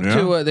 They went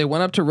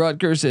up to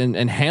Rutgers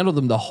and handled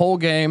them the whole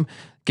game.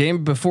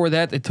 Game before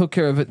that, they took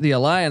care of the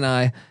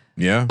Illini.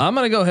 Yeah, I'm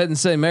gonna go ahead and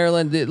say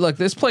Maryland. Look,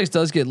 this place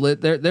does get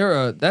lit.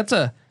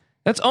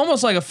 That's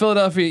almost like a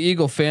Philadelphia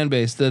Eagle fan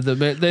base.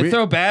 They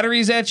throw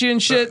batteries at you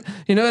and shit.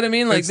 You know what I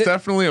mean? Like it's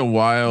definitely a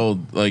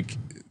wild,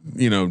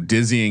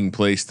 dizzying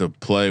place to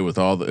play with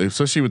all the,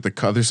 especially with the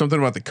color. There's something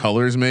about the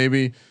colors.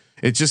 Maybe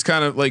it's just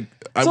kind of like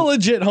it's a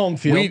legit home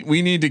field.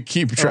 We need to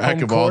keep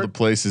track of all the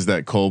places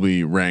that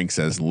Colby ranks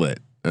as lit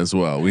as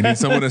well. We need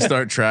someone to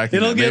start tracking.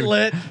 It'll get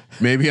lit.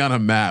 Maybe on a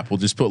map, we'll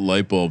just put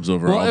light bulbs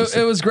over. Well,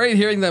 it was great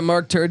hearing that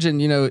Mark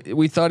Turgeon.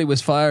 We thought he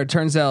was fired.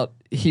 Turns out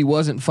he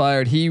wasn't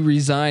fired. He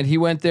resigned. He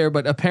went there,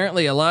 but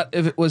apparently a lot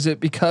of it was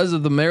because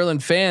of the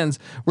Maryland fans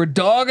were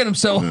dogging him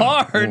so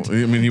hard.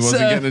 Well, I mean, he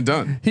wasn't getting it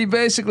done. He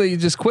basically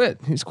just quit.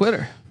 He's a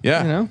quitter.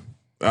 Yeah. You know?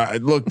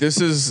 Look,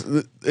 this is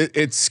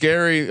it's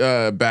scary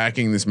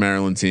backing this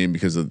Maryland team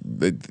because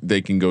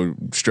they can go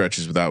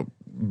stretches without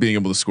being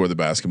able to score the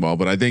basketball.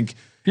 But I think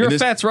you're a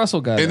Fats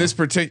Russell guy. In this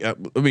particular,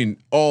 I mean,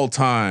 all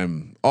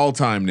time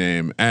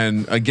name,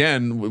 and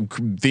again,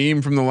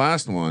 theme from the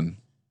last one,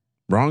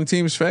 wrong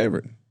team's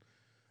favorite.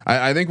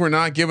 I think we're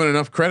not giving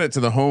enough credit to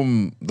the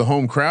home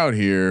crowd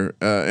here,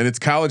 and it's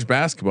college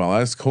basketball,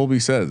 as Colby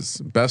says,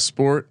 best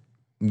sport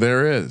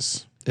there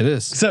is. It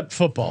is, except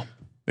for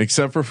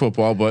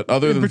football, but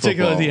other than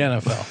particularly football.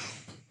 the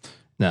NFL.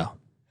 No.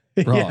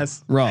 Wrong.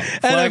 Yes. Wrong.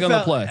 Flag NFL, on the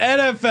play.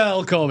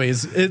 NFL, Colby.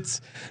 It's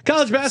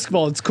college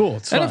basketball. It's cool.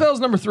 It's fun. NFL's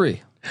number 3.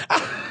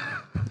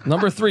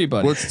 Number 3,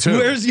 buddy. What's 2?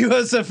 Where's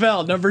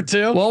USFL? Number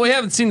 2? Well, we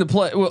haven't seen the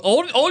play. Well,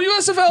 old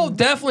USFL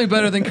definitely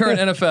better than current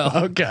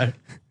NFL. Okay.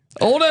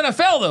 Old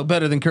NFL though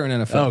better than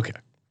current NFL. Okay.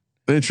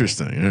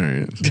 Interesting. All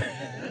right.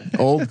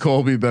 Old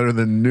Colby better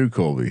than new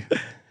Colby.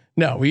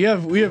 No, we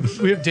have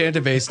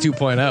database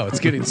 2.0. It's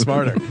getting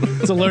smarter.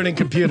 It's a learning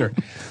computer.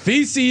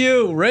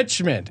 VCU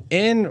Richmond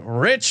in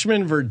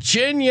Richmond,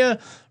 Virginia.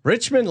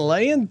 Richmond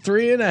laying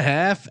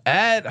 3.5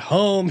 at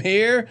home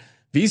here.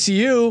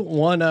 VCU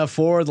won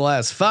 4 of the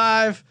last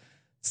 5.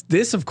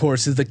 This, of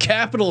course, is the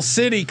Capital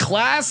City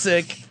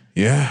Classic.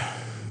 Yeah,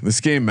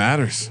 this game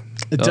matters.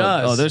 It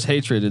does. Oh, there's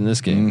hatred in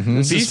this game. Mm-hmm.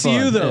 This is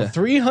VCU fun. though, Yeah.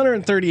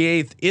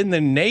 338th in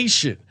the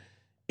nation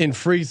in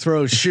free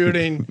throw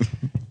shooting.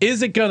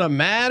 Is it gonna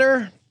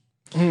matter?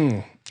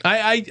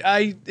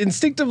 I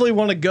instinctively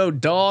want to go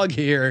dog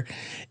here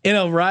in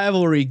a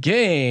rivalry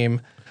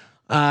game,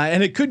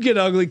 and it could get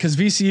ugly because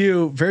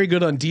VCU very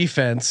good on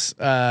defense,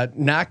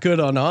 not good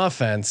on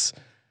offense,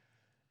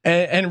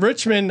 and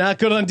Richmond not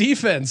good on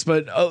defense,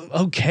 but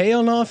okay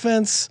on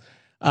offense.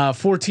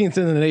 14th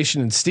in the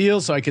nation in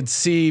steals, so I could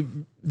see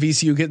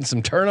VCU getting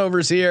some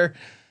turnovers here.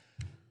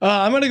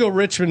 I'm gonna go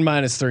Richmond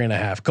minus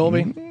 3.5.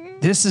 Colby.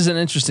 This is an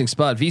interesting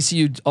spot.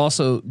 VCU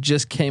also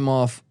just came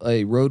off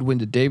a road win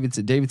to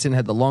Davidson. Davidson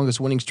had the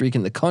longest winning streak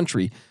in the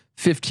country,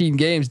 15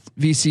 games.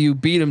 VCU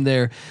beat them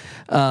there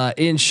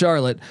in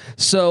Charlotte.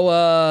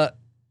 So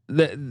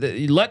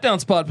the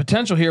letdown spot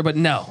potential here, but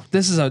no,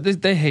 this is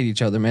they hate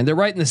each other, man. They're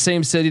right in the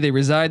same city. They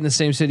reside in the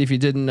same city. If you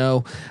didn't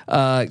know,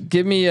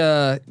 give me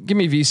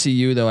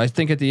VCU though. I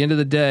think at the end of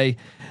the day,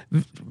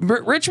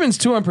 Richmond's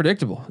too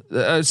unpredictable.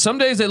 Some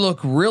days they look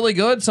really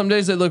good. Some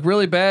days they look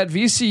really bad.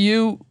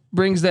 VCU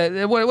brings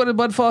that. What did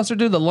Bud Foster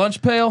do? The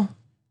lunch pail.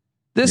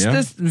 This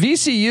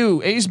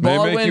VCU, Ace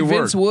Baldwin,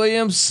 Vince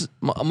Williams,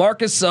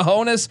 Marcus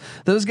Sahonis,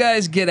 those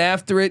guys get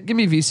after it. Give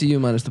me VCU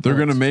minus the points.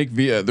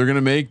 They're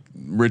gonna make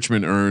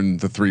Richmond earn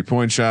the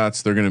 3-point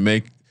shots. They're gonna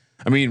make.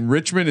 I mean,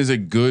 Richmond is a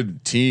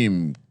good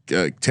team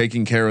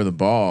taking care of the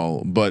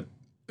ball, but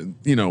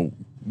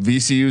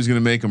VCU is gonna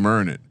make them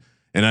earn it.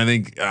 And I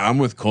think I'm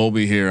with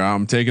Colby here.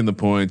 I'm taking the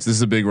points. This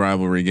is a big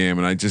rivalry game,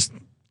 and I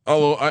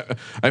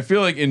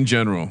feel like in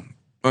general,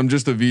 I'm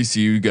just a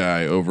VCU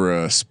guy over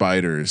a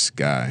Spiders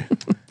guy.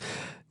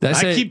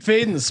 I keep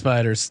fading the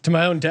Spiders to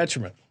my own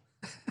detriment.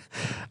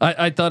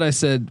 I thought I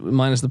said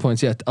minus the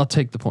points. Yeah, I'll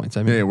take the points.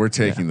 I mean, Yeah, we're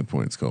taking the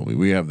points, Colby.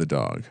 We have the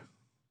dog.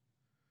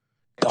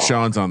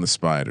 Sean's on the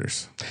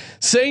Spiders.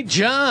 St.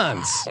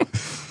 John's.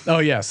 Oh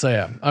yes, I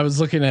am. I was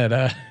looking at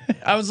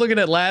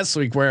last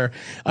week where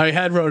I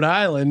had Rhode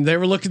Island. They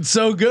were looking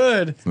so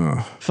good.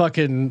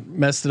 Fucking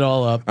messed it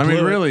all up. I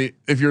mean, really,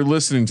 if you're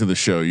listening to the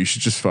show, you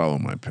should just follow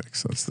my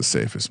picks. That's the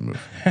safest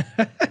move.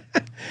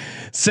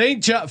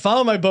 St. John,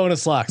 follow my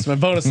bonus locks. My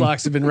bonus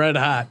locks have been red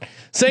hot.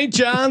 St.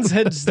 John's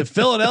heads to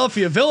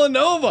Philadelphia.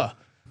 Villanova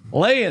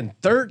laying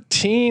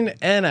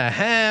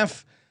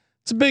 13.5.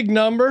 It's a big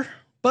number,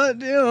 but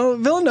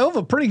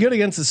Villanova pretty good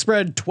against the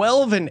spread.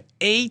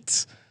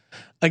 12-8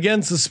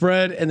 against the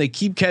spread, and they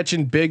keep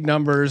catching big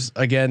numbers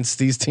against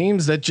these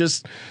teams that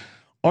just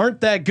aren't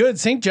that good.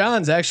 St.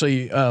 John's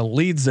actually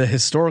leads the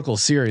historical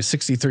series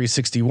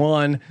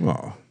 63-61.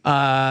 Wow.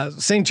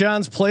 St.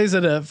 John's plays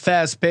at a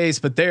fast pace,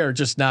 but they are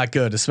just not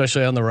good,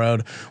 especially on the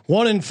road.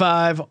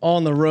 1-5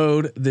 on the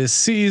road this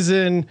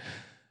season.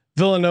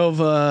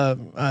 Villanova,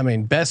 I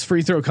mean, best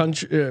free throw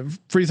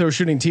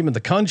shooting team in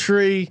the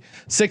country.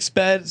 6th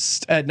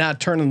best at not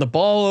turning the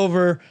ball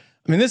over.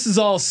 I mean, this is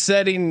all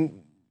setting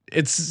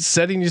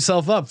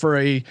yourself up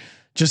for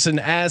just an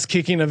ass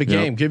kicking of a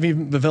game. Give me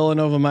the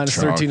Villanova minus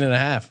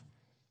 13.5.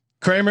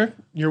 Kramer,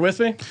 you're with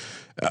me?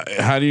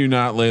 How do you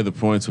not lay the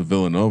points with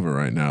Villanova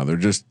right now?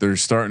 They're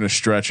starting to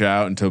stretch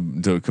out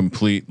into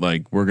complete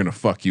like we're gonna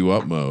fuck you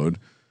up mode,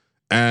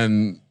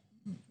 and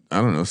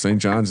I don't know.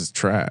 St. John's is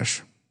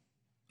trash.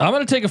 I'm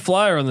gonna take a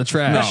flyer on the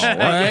trash. No,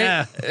 right?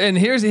 Yeah. And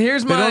here's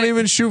my. They don't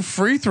even shoot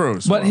free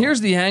throws. But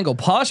here's the angle.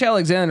 Posh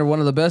Alexander, one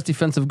of the best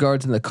defensive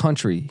guards in the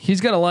country.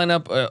 He's got to line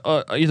up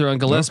either on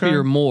Gillespie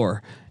or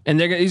Moore, and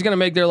he's going to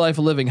make their life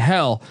a living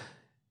hell.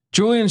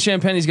 Julian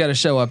Champagne's got to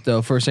show up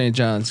though for St.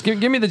 John's. Give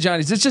me the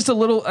Johnnies. It's just a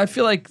little. I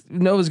feel like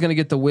Nova's going to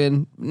get the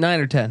win, 9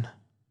 or 10.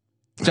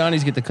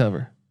 Johnny's get the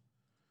cover.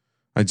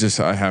 I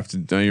have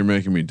to. Now you're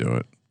making me do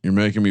it. You're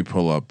making me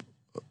pull up.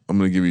 I'm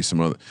going to give you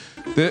some other.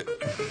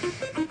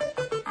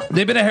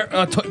 They've been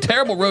a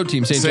terrible road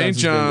team. St.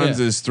 John's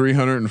is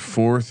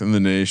 304th in the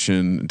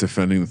nation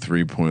defending the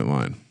 3-point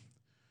line.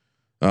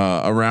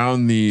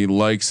 Around the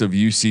likes of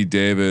UC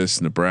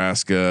Davis,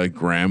 Nebraska,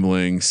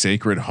 Grambling,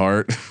 Sacred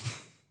Heart.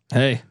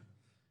 Hey,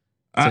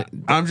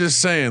 I'm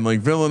just saying, like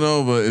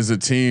Villanova is a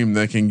team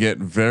that can get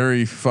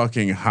very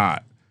fucking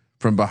hot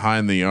from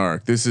behind the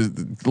arc. This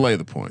is lay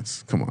the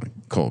points. Come on,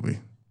 Colby.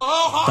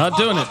 Not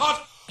doing it.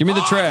 Give me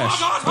the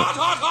trash.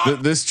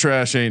 This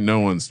trash ain't no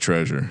one's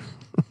treasure.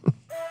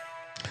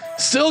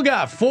 Still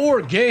got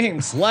 4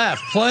 games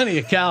left. Plenty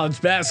of college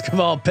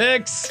basketball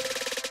picks.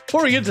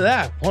 Before we get to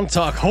that, want to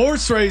talk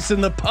horse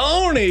racing, the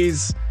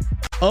ponies.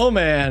 Oh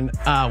man,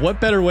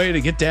 what better way to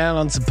get down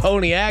on some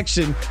pony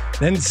action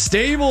than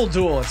Stable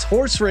Duel? It's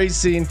horse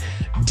racing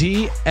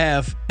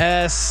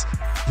DFS.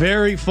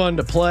 Very fun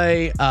to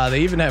play.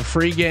 They even have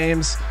free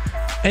games.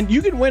 And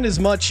you can win as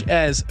much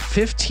as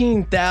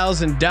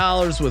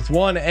 $15,000 with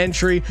one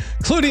entry,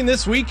 including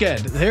this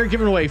weekend. They're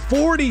giving away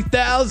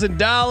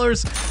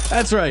 $40,000.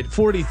 That's right,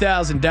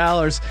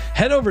 $40,000.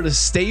 Head over to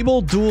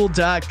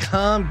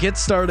StableDuel.com. Get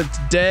started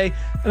today.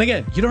 And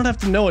again, you don't have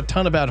to know a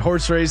ton about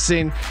horse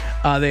racing.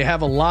 They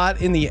have a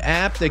lot in the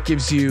app that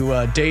gives you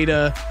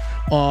data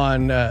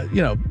on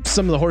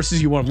some of the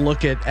horses you want to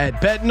look at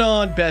betting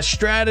on, best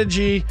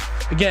strategy.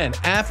 Again,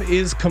 app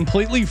is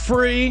completely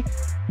free.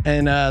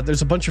 And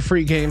there's a bunch of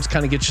free games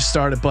kind of get you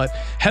started, but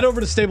head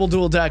over to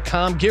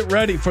StableDuel.com. Get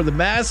ready for the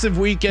massive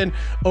weekend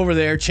over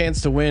there.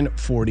 Chance to win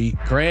 40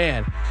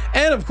 grand.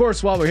 And of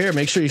course, while we're here,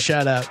 make sure you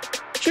check out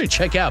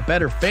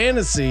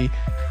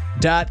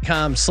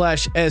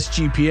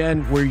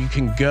betterfantasy.com/SGPN, where you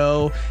can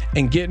go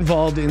and get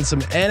involved in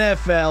some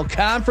NFL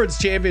conference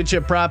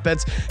championship prop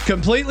bets,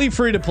 completely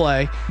free to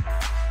play.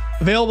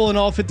 Available in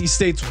all 50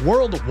 states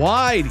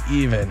worldwide,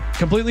 even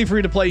completely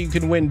free to play. You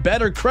can win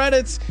better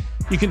credits.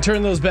 You can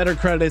turn those better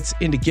credits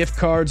into gift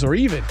cards or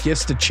even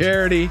gifts to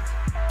charity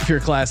if you're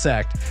a class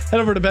act. Head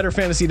over to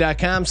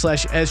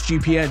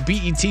betterfantasy.com/SGPN,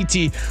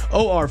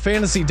 BETTOR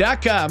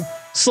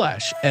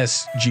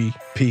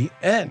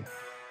fantasy.com/SGPN.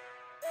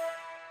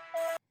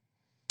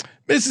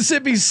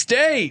 Mississippi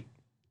State,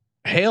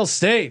 Hail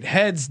State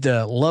heads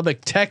to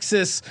Lubbock,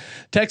 Texas.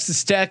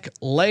 Texas Tech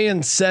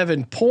laying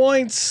 7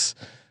 points.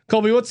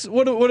 Colby,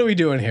 what are we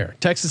doing here?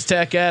 Texas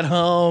Tech at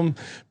home,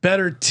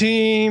 better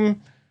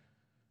team.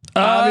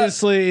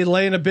 Obviously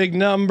laying a big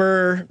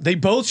number. They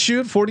both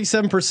shoot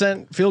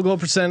 47% field goal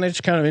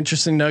percentage. Kind of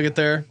interesting nugget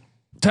there.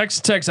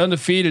 Texas Tech's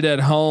undefeated at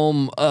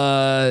home,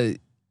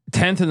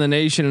 10th in the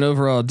nation in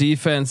overall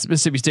defense.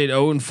 Mississippi State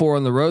 0-4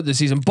 on the road this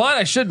season. But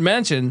I should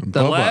mention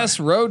the last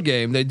road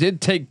game, they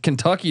did take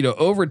Kentucky to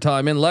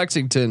overtime in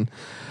Lexington.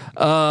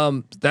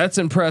 That's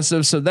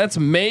impressive. So that's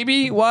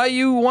maybe why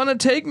you want to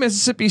take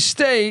Mississippi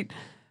State.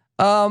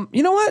 You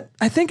know what?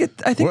 I think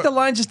the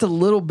line's just a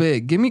little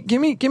big. Give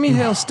me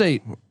Hail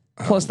State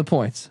plus the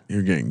points.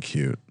 You're getting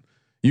cute.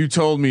 You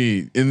told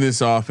me in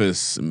this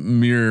office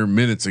mere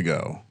minutes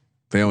ago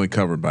they only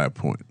covered by a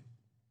point.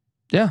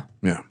 Yeah,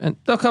 and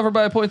they'll cover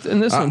by a point in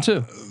this one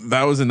too.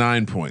 That was a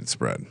 9-point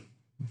spread.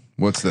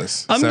 What's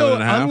this? I'm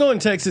going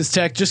Texas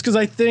Tech just because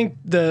I think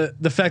the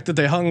fact that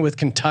they hung with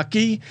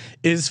Kentucky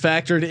is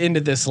factored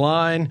into this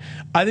line.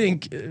 I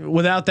think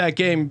without that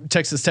game,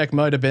 Texas Tech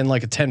might have been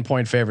like a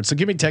 10-point favorite. So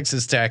give me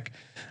Texas Tech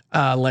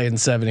laying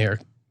 7 here.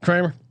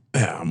 Kramer?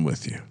 Yeah, I'm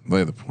with you.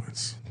 Lay the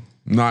points.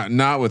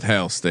 Not with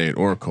Hail State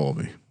or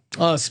Colby.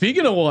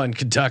 Speaking of one,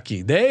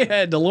 Kentucky, they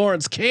head to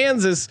Lawrence,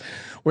 Kansas,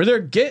 where they're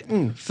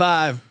getting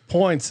 5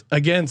 points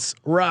against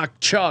Rock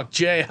Chalk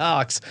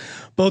Jayhawks.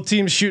 Both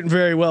teams shooting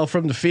very well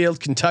from the field.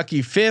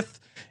 Kentucky 5th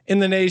in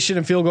the nation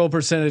in field goal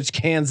percentage.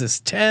 Kansas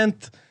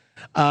 10th.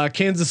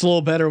 Kansas a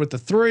little better with the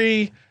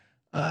 3.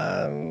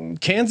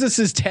 Kansas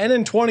is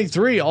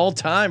 10-23 all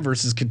time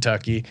versus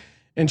Kentucky.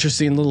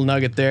 Interesting little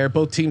nugget there.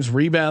 Both teams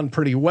rebound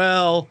pretty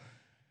well.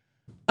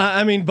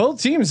 I mean,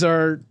 both teams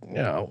are,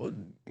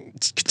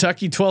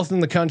 Kentucky 12th in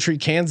the country,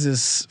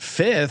 Kansas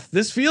 5th.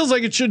 This feels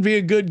like it should be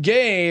a good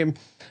game.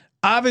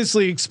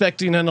 Obviously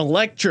expecting an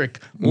electric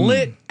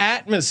lit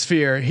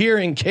atmosphere here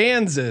in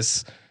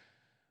Kansas.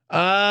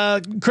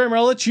 Kramer,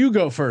 I'll let you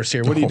go first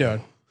here. What are you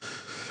doing?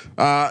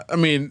 I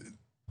mean,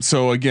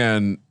 so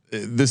again,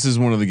 this is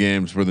one of the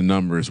games where the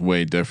number is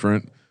way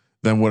different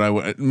than what I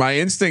would. My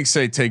instincts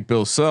say take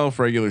Bill Self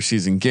regular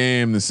season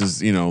game. This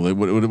is,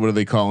 what are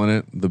they calling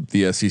it?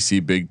 The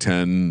SEC Big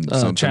Ten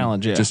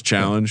challenge. Yeah. Just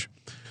challenge.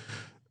 Yeah.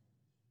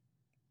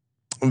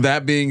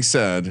 That being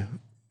said,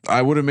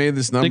 I would have made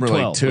this number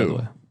 12, like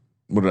 2.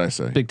 What did I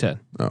say? Big 10.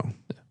 Oh,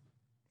 yeah.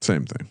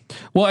 Same thing.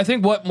 Well, I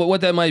think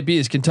what that might be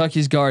is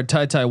Kentucky's guard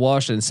Ty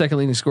Washington, second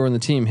leading scorer on the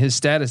team. His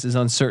status is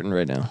uncertain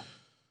right now.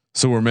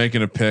 So we're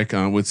making a pick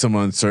with some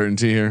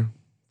uncertainty here.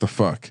 The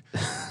fuck.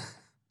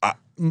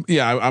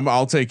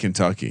 I'll take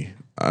Kentucky.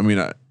 I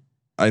mean,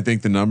 I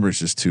think the number is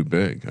just too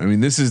big. I mean,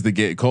 this is the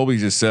game. Colby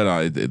just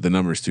said the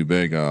number is too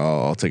big.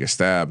 I'll take a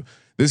stab.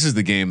 This is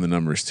the game. The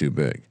number is too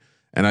big.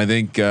 And I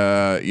think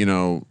I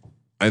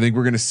think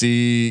we're going to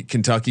see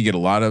Kentucky get a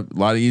lot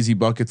of easy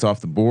buckets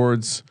off the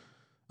boards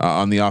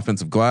on the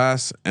offensive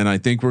glass, and I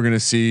think we're going to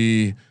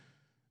see,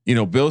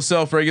 Bill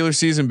Self regular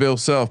season, Bill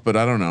Self, but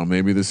I don't know.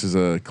 Maybe this is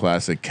a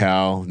classic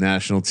Cal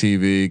national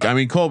TV. I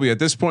mean, Colby, at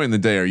this point in the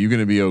day, are you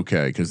going to be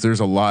okay? Because there's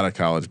a lot of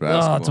college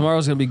basketball. Oh,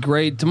 tomorrow's going to be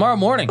great. Tomorrow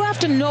morning, You have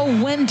to know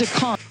when to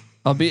come.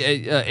 I'll be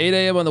 8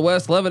 a.m. on the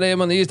west, 11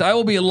 a.m. on the east. I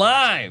will be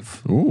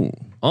live Ooh,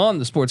 on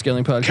the Sports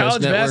Gambling Podcast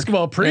College Network.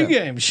 basketball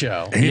pregame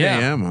show. 8 Yeah.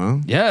 a.m. Huh?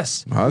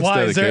 Yes. Oh, that's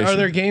Why dedication. are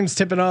there games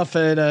tipping off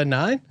at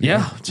 9?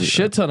 Yeah, it's a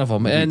shit ton of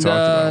them. And talked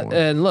about one.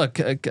 and look,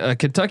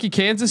 Kentucky,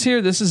 Kansas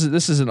here. This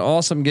is an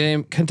awesome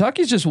game.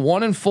 Kentucky's just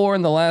 1-4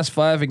 in the last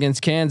 5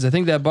 against Kansas. I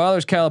think that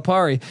bothers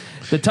Calipari.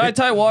 The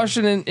Ty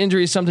Washington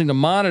injury is something to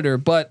monitor,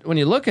 but when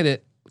you look at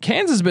it,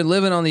 Kansas has been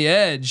living on the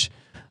edge.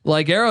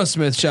 Like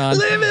Aerosmith, Sean.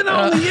 Living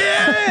on the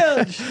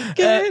edge.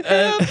 Can't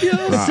help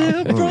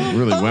yourself. Wow,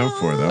 really went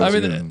for it. That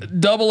was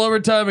good. Double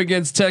overtime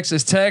against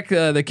Texas Tech.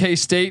 The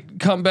K-State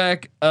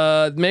comeback.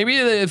 Maybe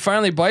it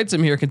finally bites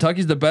them here.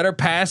 Kentucky's the better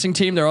passing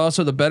team. They're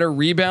also the better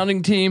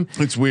rebounding team.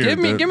 It's weird.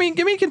 Give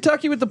me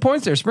Kentucky with the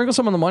points there. Sprinkle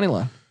some on the money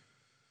line.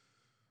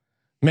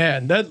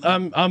 Man, that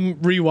I'm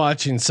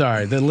rewatching.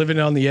 Sorry, the Living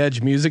on the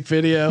Edge music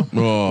video.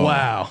 Oh.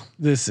 Wow,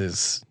 this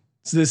is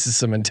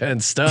some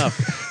intense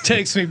stuff.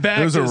 Takes me back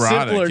It was to a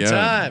erotic, simpler yeah.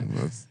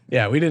 time.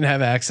 Yeah, we didn't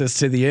have access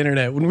to the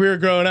internet when we were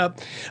growing up.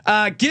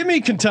 Give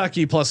me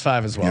Kentucky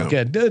 +5 as well.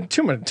 Yeah. Good.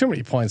 Too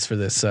many points for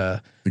this.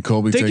 Did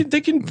Colby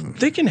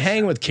They can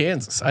hang with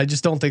Kansas. I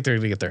just don't think they're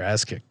going to get their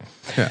ass kicked.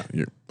 Yeah,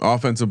 your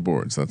offensive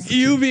boards. That's the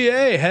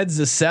UVA heads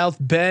to South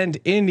Bend,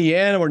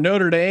 Indiana, where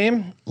Notre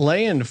Dame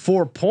laying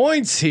 4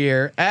 points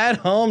here at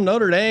home.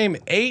 Notre Dame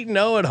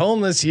 8-0 at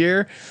home this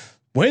year.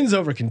 Wins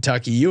over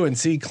Kentucky,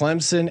 UNC,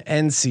 Clemson,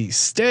 NC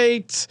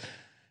State.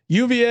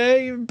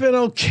 UVA been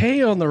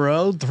okay on the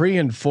road,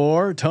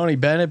 3-4. Tony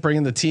Bennett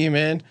bringing the team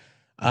in,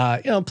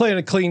 playing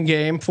a clean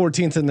game,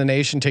 14th in the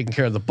nation, taking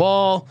care of the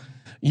ball.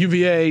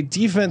 UVA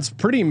defense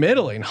pretty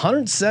middling,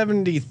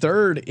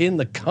 173rd in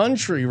the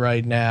country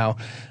right now.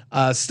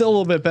 Still a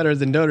little bit better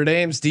than Notre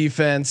Dame's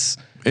defense.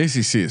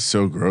 ACC is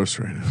so gross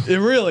right now. It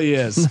really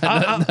is.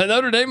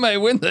 Notre Dame might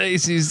win the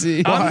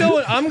ACC.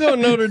 I'm going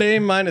Notre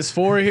Dame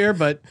 -4 here,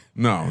 but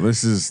No,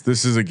 this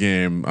is a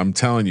game. I'm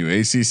telling you,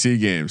 ACC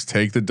games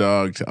take the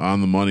dog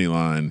on the money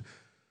line,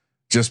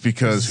 just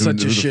because who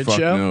Such a the shit fuck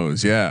show?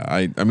 knows? Yeah,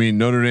 I mean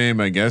Notre Dame,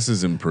 I guess,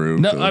 is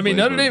improved. No, I mean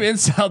Notre Dame in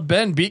South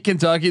Bend beat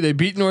Kentucky. They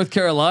beat North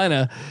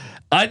Carolina.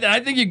 I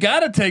think you got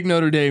to take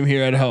Notre Dame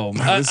here at home.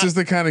 This is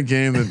the kind of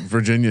game that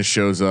Virginia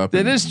shows up.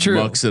 It is true.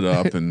 Mucks it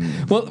up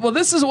and well,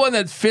 this is one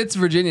that fits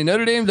Virginia.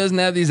 Notre Dame doesn't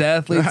have these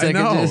athletes. I That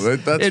can know.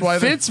 just, That's it why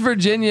fits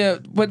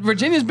Virginia, but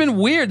Virginia's been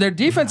weird. Their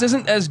defense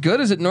isn't as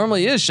good as it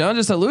normally is. Sean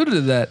just alluded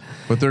to that.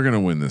 but they're gonna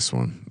win this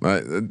one.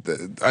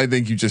 I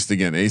think you just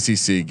again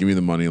ACC. Give me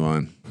the money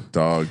line,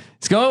 dog.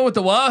 It's going with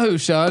the Wahoo,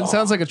 Sean.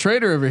 Sounds like a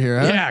traitor over here,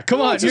 huh? yeah, come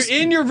on. You're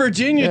in your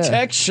Virginia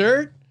Tech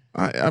shirt,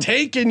 I'm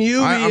taking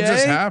UVA. I'm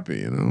just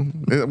happy.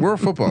 We're a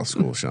football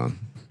school, Sean.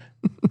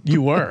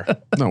 You were.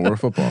 No, we're a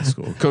football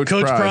school. Coach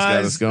Price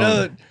got us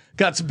going.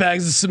 Got some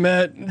bags of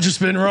cement. Just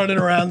been running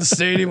around the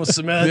stadium with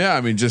cement. Yeah,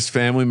 I mean, just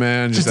family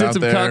man, just did out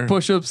some there, cock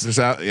push-ups. just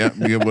out, yeah,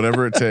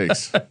 whatever it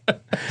takes.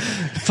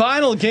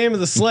 Final game of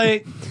the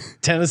slate.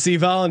 Tennessee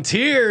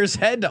Volunteers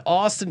head to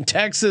Austin,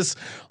 Texas.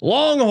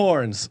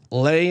 Longhorns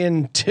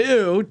laying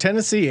 2.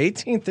 Tennessee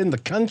 18th in the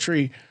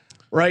country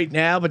right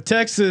now, but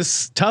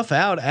Texas tough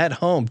out at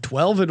home,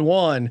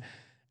 12-1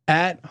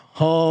 at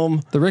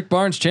home. The Rick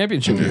Barnes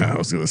championship. Yeah, I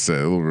was gonna say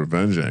a little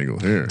revenge angle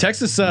here.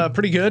 Texas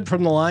pretty good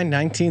from the line,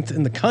 19th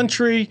in the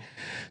country.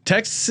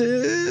 Texas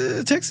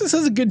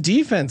has a good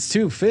defense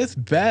too, 5th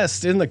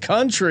best in the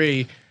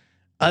country.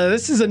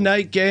 This is a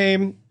night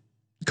game.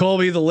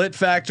 Colby, the lit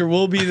factor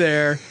will be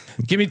there.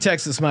 Give me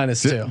Texas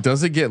 -2.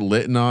 Does it get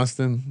lit in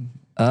Austin?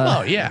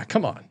 Oh yeah,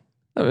 come on.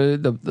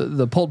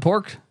 The pulled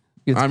pork.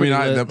 I mean,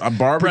 a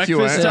barbecue.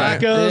 Breakfast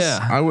tacos.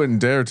 Yeah. I wouldn't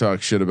dare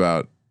talk shit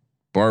about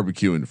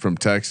barbecue from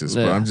Texas,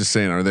 but Yeah. I'm just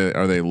saying, are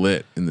they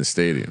lit in the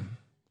stadium?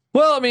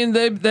 Well, I mean,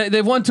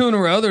 they've won 2 in a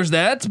row. There's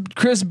that.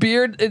 Chris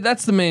Beard.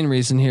 That's the main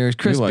reason here.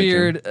 Chris like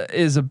Beard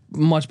is a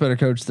much better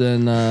coach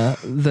than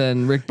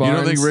Rick Barnes. You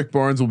don't think Rick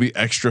Barnes will be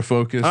extra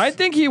focused? I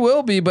think he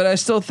will be, but I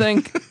still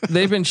think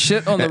they've been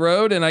shit on the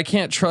road, and I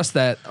can't trust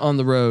that on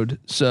the road.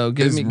 So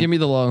give me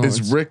the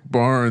Longhorns. Is Rick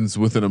Barnes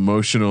with an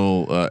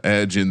emotional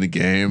edge in the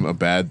game a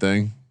bad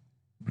thing?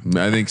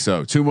 I think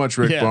so. Too much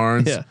Rick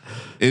Barnes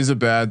is a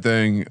bad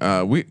thing.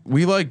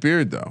 We like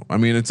Beard though. I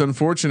mean, it's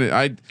unfortunate.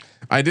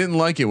 I didn't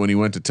like it when he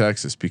went to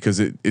Texas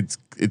because it's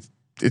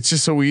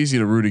just so easy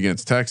to root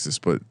against Texas.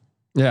 But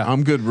yeah,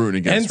 I'm good rooting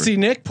against. NC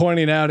Nick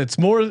pointing out it's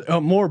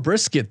more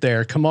brisket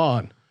there. Come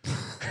on.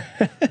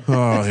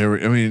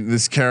 I mean,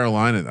 this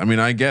Carolina. I mean,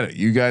 I get it.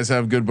 You guys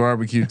have good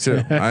barbecue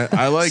too.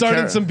 I like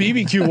starting some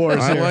BBQ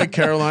wars. I here. like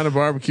Carolina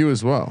barbecue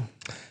as well.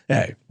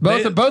 Hey,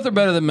 Both are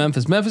better than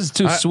Memphis. Memphis is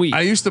too sweet.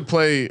 I used to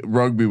play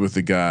rugby with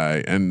the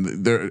guy,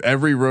 and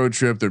every road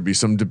trip there'd be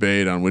some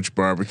debate on which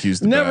barbecue's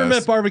the never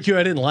best. met barbecue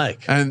I didn't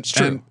like. And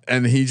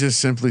he just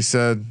simply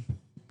said,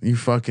 "You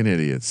fucking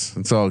idiots.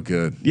 It's all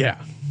good."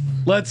 Yeah.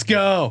 Let's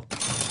go.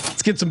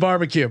 Let's get some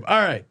barbecue. All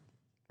right.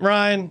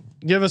 Ryan,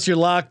 give us your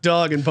lock,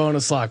 dog, and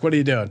bonus lock. What are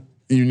you doing?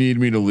 You need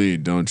me to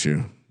lead, don't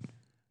you?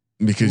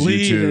 Because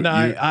Lead, you two, and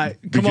I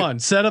come on,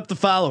 set up the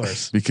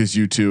followers. because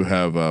you two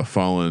have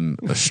fallen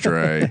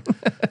astray.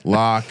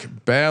 Lock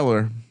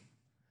Baylor.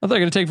 I thought you were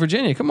going to take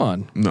Virginia. Come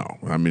on. No,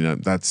 I mean I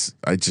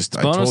Bonus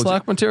told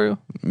lock material.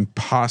 you,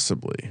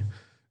 possibly.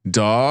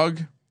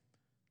 Dog.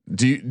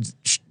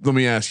 Let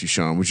me ask you,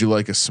 Sean. Would you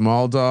like a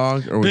small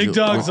dog or Big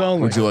dogs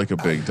only. Would you like a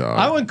big dog?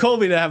 I want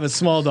Colby to have a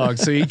small dog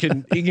so he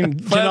can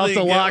get off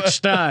the lock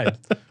Stein.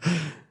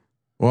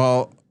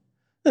 Well,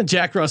 A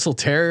Jack Russell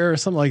Terrier or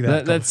something like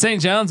that. That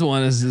St. John's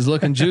one is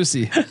looking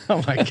juicy.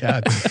 Oh my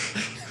God.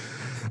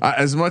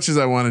 as much as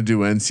I want to do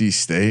NC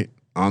State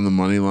on the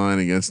money line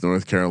against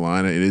North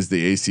Carolina, it is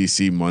the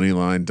ACC money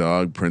line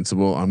dog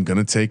principle. I'm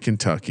gonna take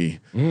Kentucky.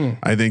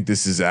 I think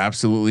this is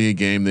absolutely a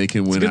game they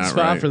can win Good outright.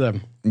 spot for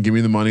them. Give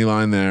me the money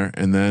line there,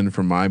 and then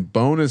for my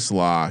bonus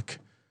lock,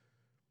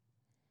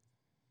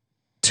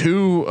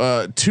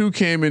 two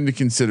came into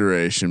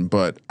consideration,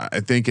 but I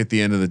think at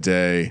the end of the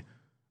day,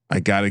 I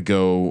got to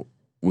go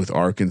with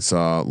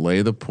Arkansas.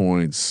 Lay the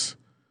points.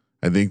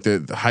 I think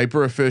that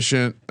hyper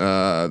efficient.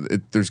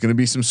 There's going to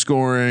be some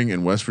scoring,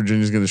 and West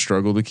Virginia is going to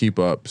struggle to keep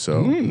up.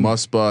 So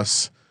must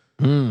bust.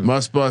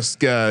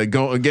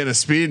 Go get a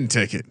speeding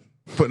ticket.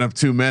 Putting up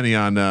too many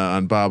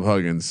on Bob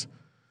Huggins.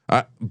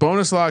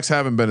 Bonus locks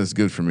haven't been as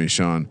good for me,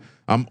 Sean.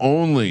 I'm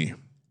only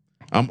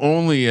at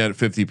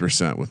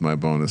 50% with my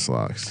bonus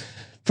locks.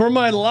 For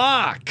my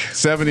lock,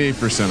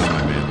 78% on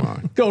my main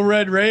lock. go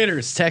Red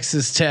Raiders.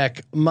 Texas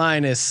Tech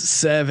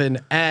 -7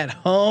 at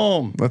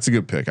home. That's a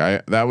good pick.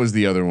 That was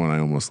the other one I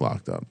almost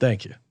locked up.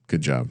 Thank you.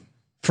 Good job.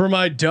 For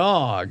my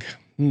dog,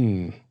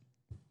 kind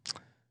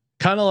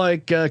of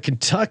like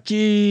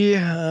Kentucky.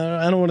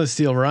 I don't want to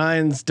steal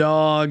Ryan's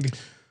dog.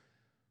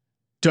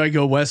 Do I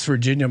go West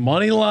Virginia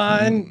money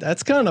line?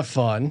 That's kind of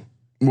fun.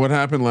 What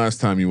happened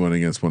last time you went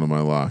against one of my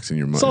locks in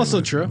your money? It's also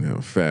line?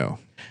 true. Fail.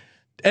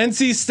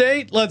 NC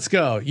State, let's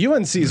go.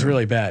 UNC is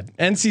really bad.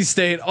 NC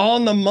State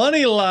on the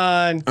money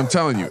line. I'm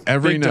telling you,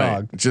 every Big night,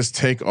 dog. just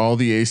take all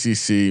the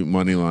ACC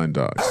money line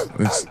dogs.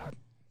 It's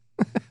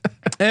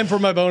And for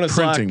my bonus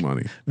lock, printing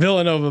money.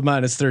 Villanova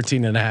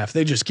 -13.5.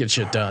 They just get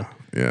shit done.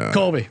 Yeah.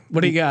 Colby,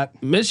 what do you got?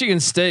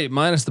 Michigan State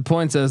minus the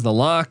points as the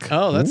lock.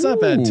 Oh, that's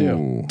not bad too.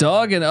 Ooh.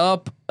 Dog and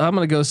up. I'm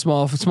gonna go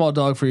small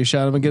dog for you,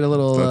 Sean. I'm gonna get a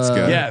little. Let's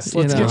go. Yes,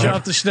 let's get you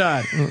off the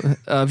Stein.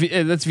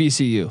 That's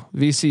VCU.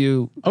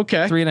 VCU.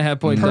 Okay. 3.5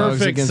 point dogs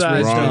Perfect against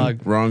size Richmond. dog.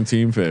 Wrong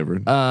team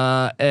favored.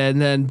 And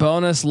then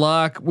bonus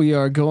lock, we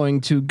are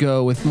going to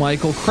go with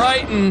Michael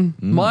Crichton.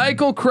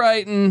 Michael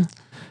Crichton.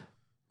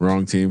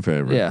 Wrong team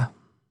favorite. Yeah.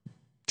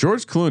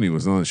 George Clooney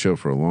was on the show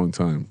for a long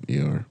time.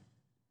 ER.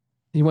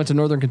 He went to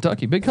Northern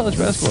Kentucky. Big college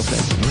basketball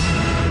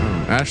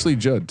fan. Ashley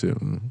Judd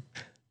too.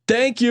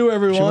 Thank you, She went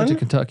everyone, to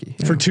Kentucky.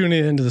 for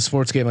tuning into the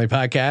Sports Gambling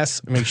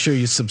Podcast. Make sure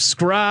you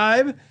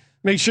subscribe.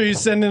 Make sure you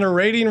send in a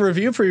rating and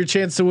review for your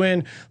chance to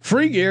win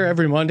free gear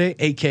every Monday,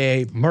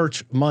 aka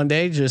Merch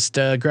Monday. Just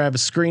grab a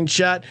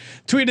screenshot,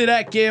 tweet it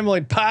at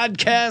Gambling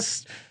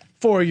Podcast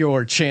for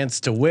your chance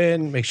to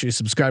win. Make sure you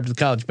subscribe to the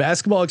College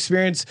Basketball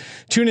Experience.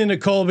 Tune in to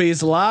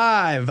Colby's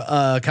live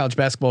college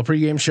basketball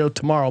pregame show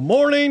tomorrow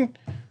morning.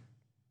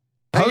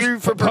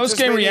 Post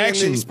game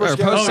reaction or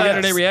post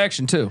Saturday yes.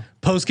 reaction too.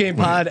 Post game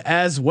pod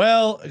as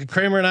well.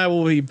 Kramer and I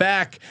will be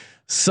back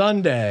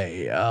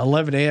Sunday,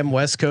 11 a.m.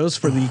 West Coast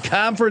for the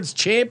conference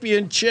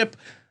championship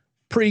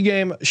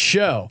pregame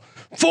show.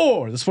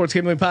 For the Sports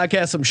Gambling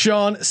Podcast, I'm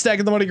Sean,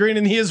 stacking the money green,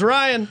 and he is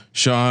Ryan.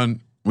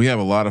 Sean, we have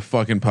a lot of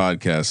fucking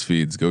podcast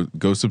feeds.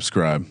 Go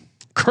subscribe.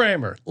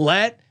 Kramer,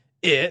 let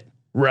it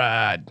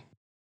ride.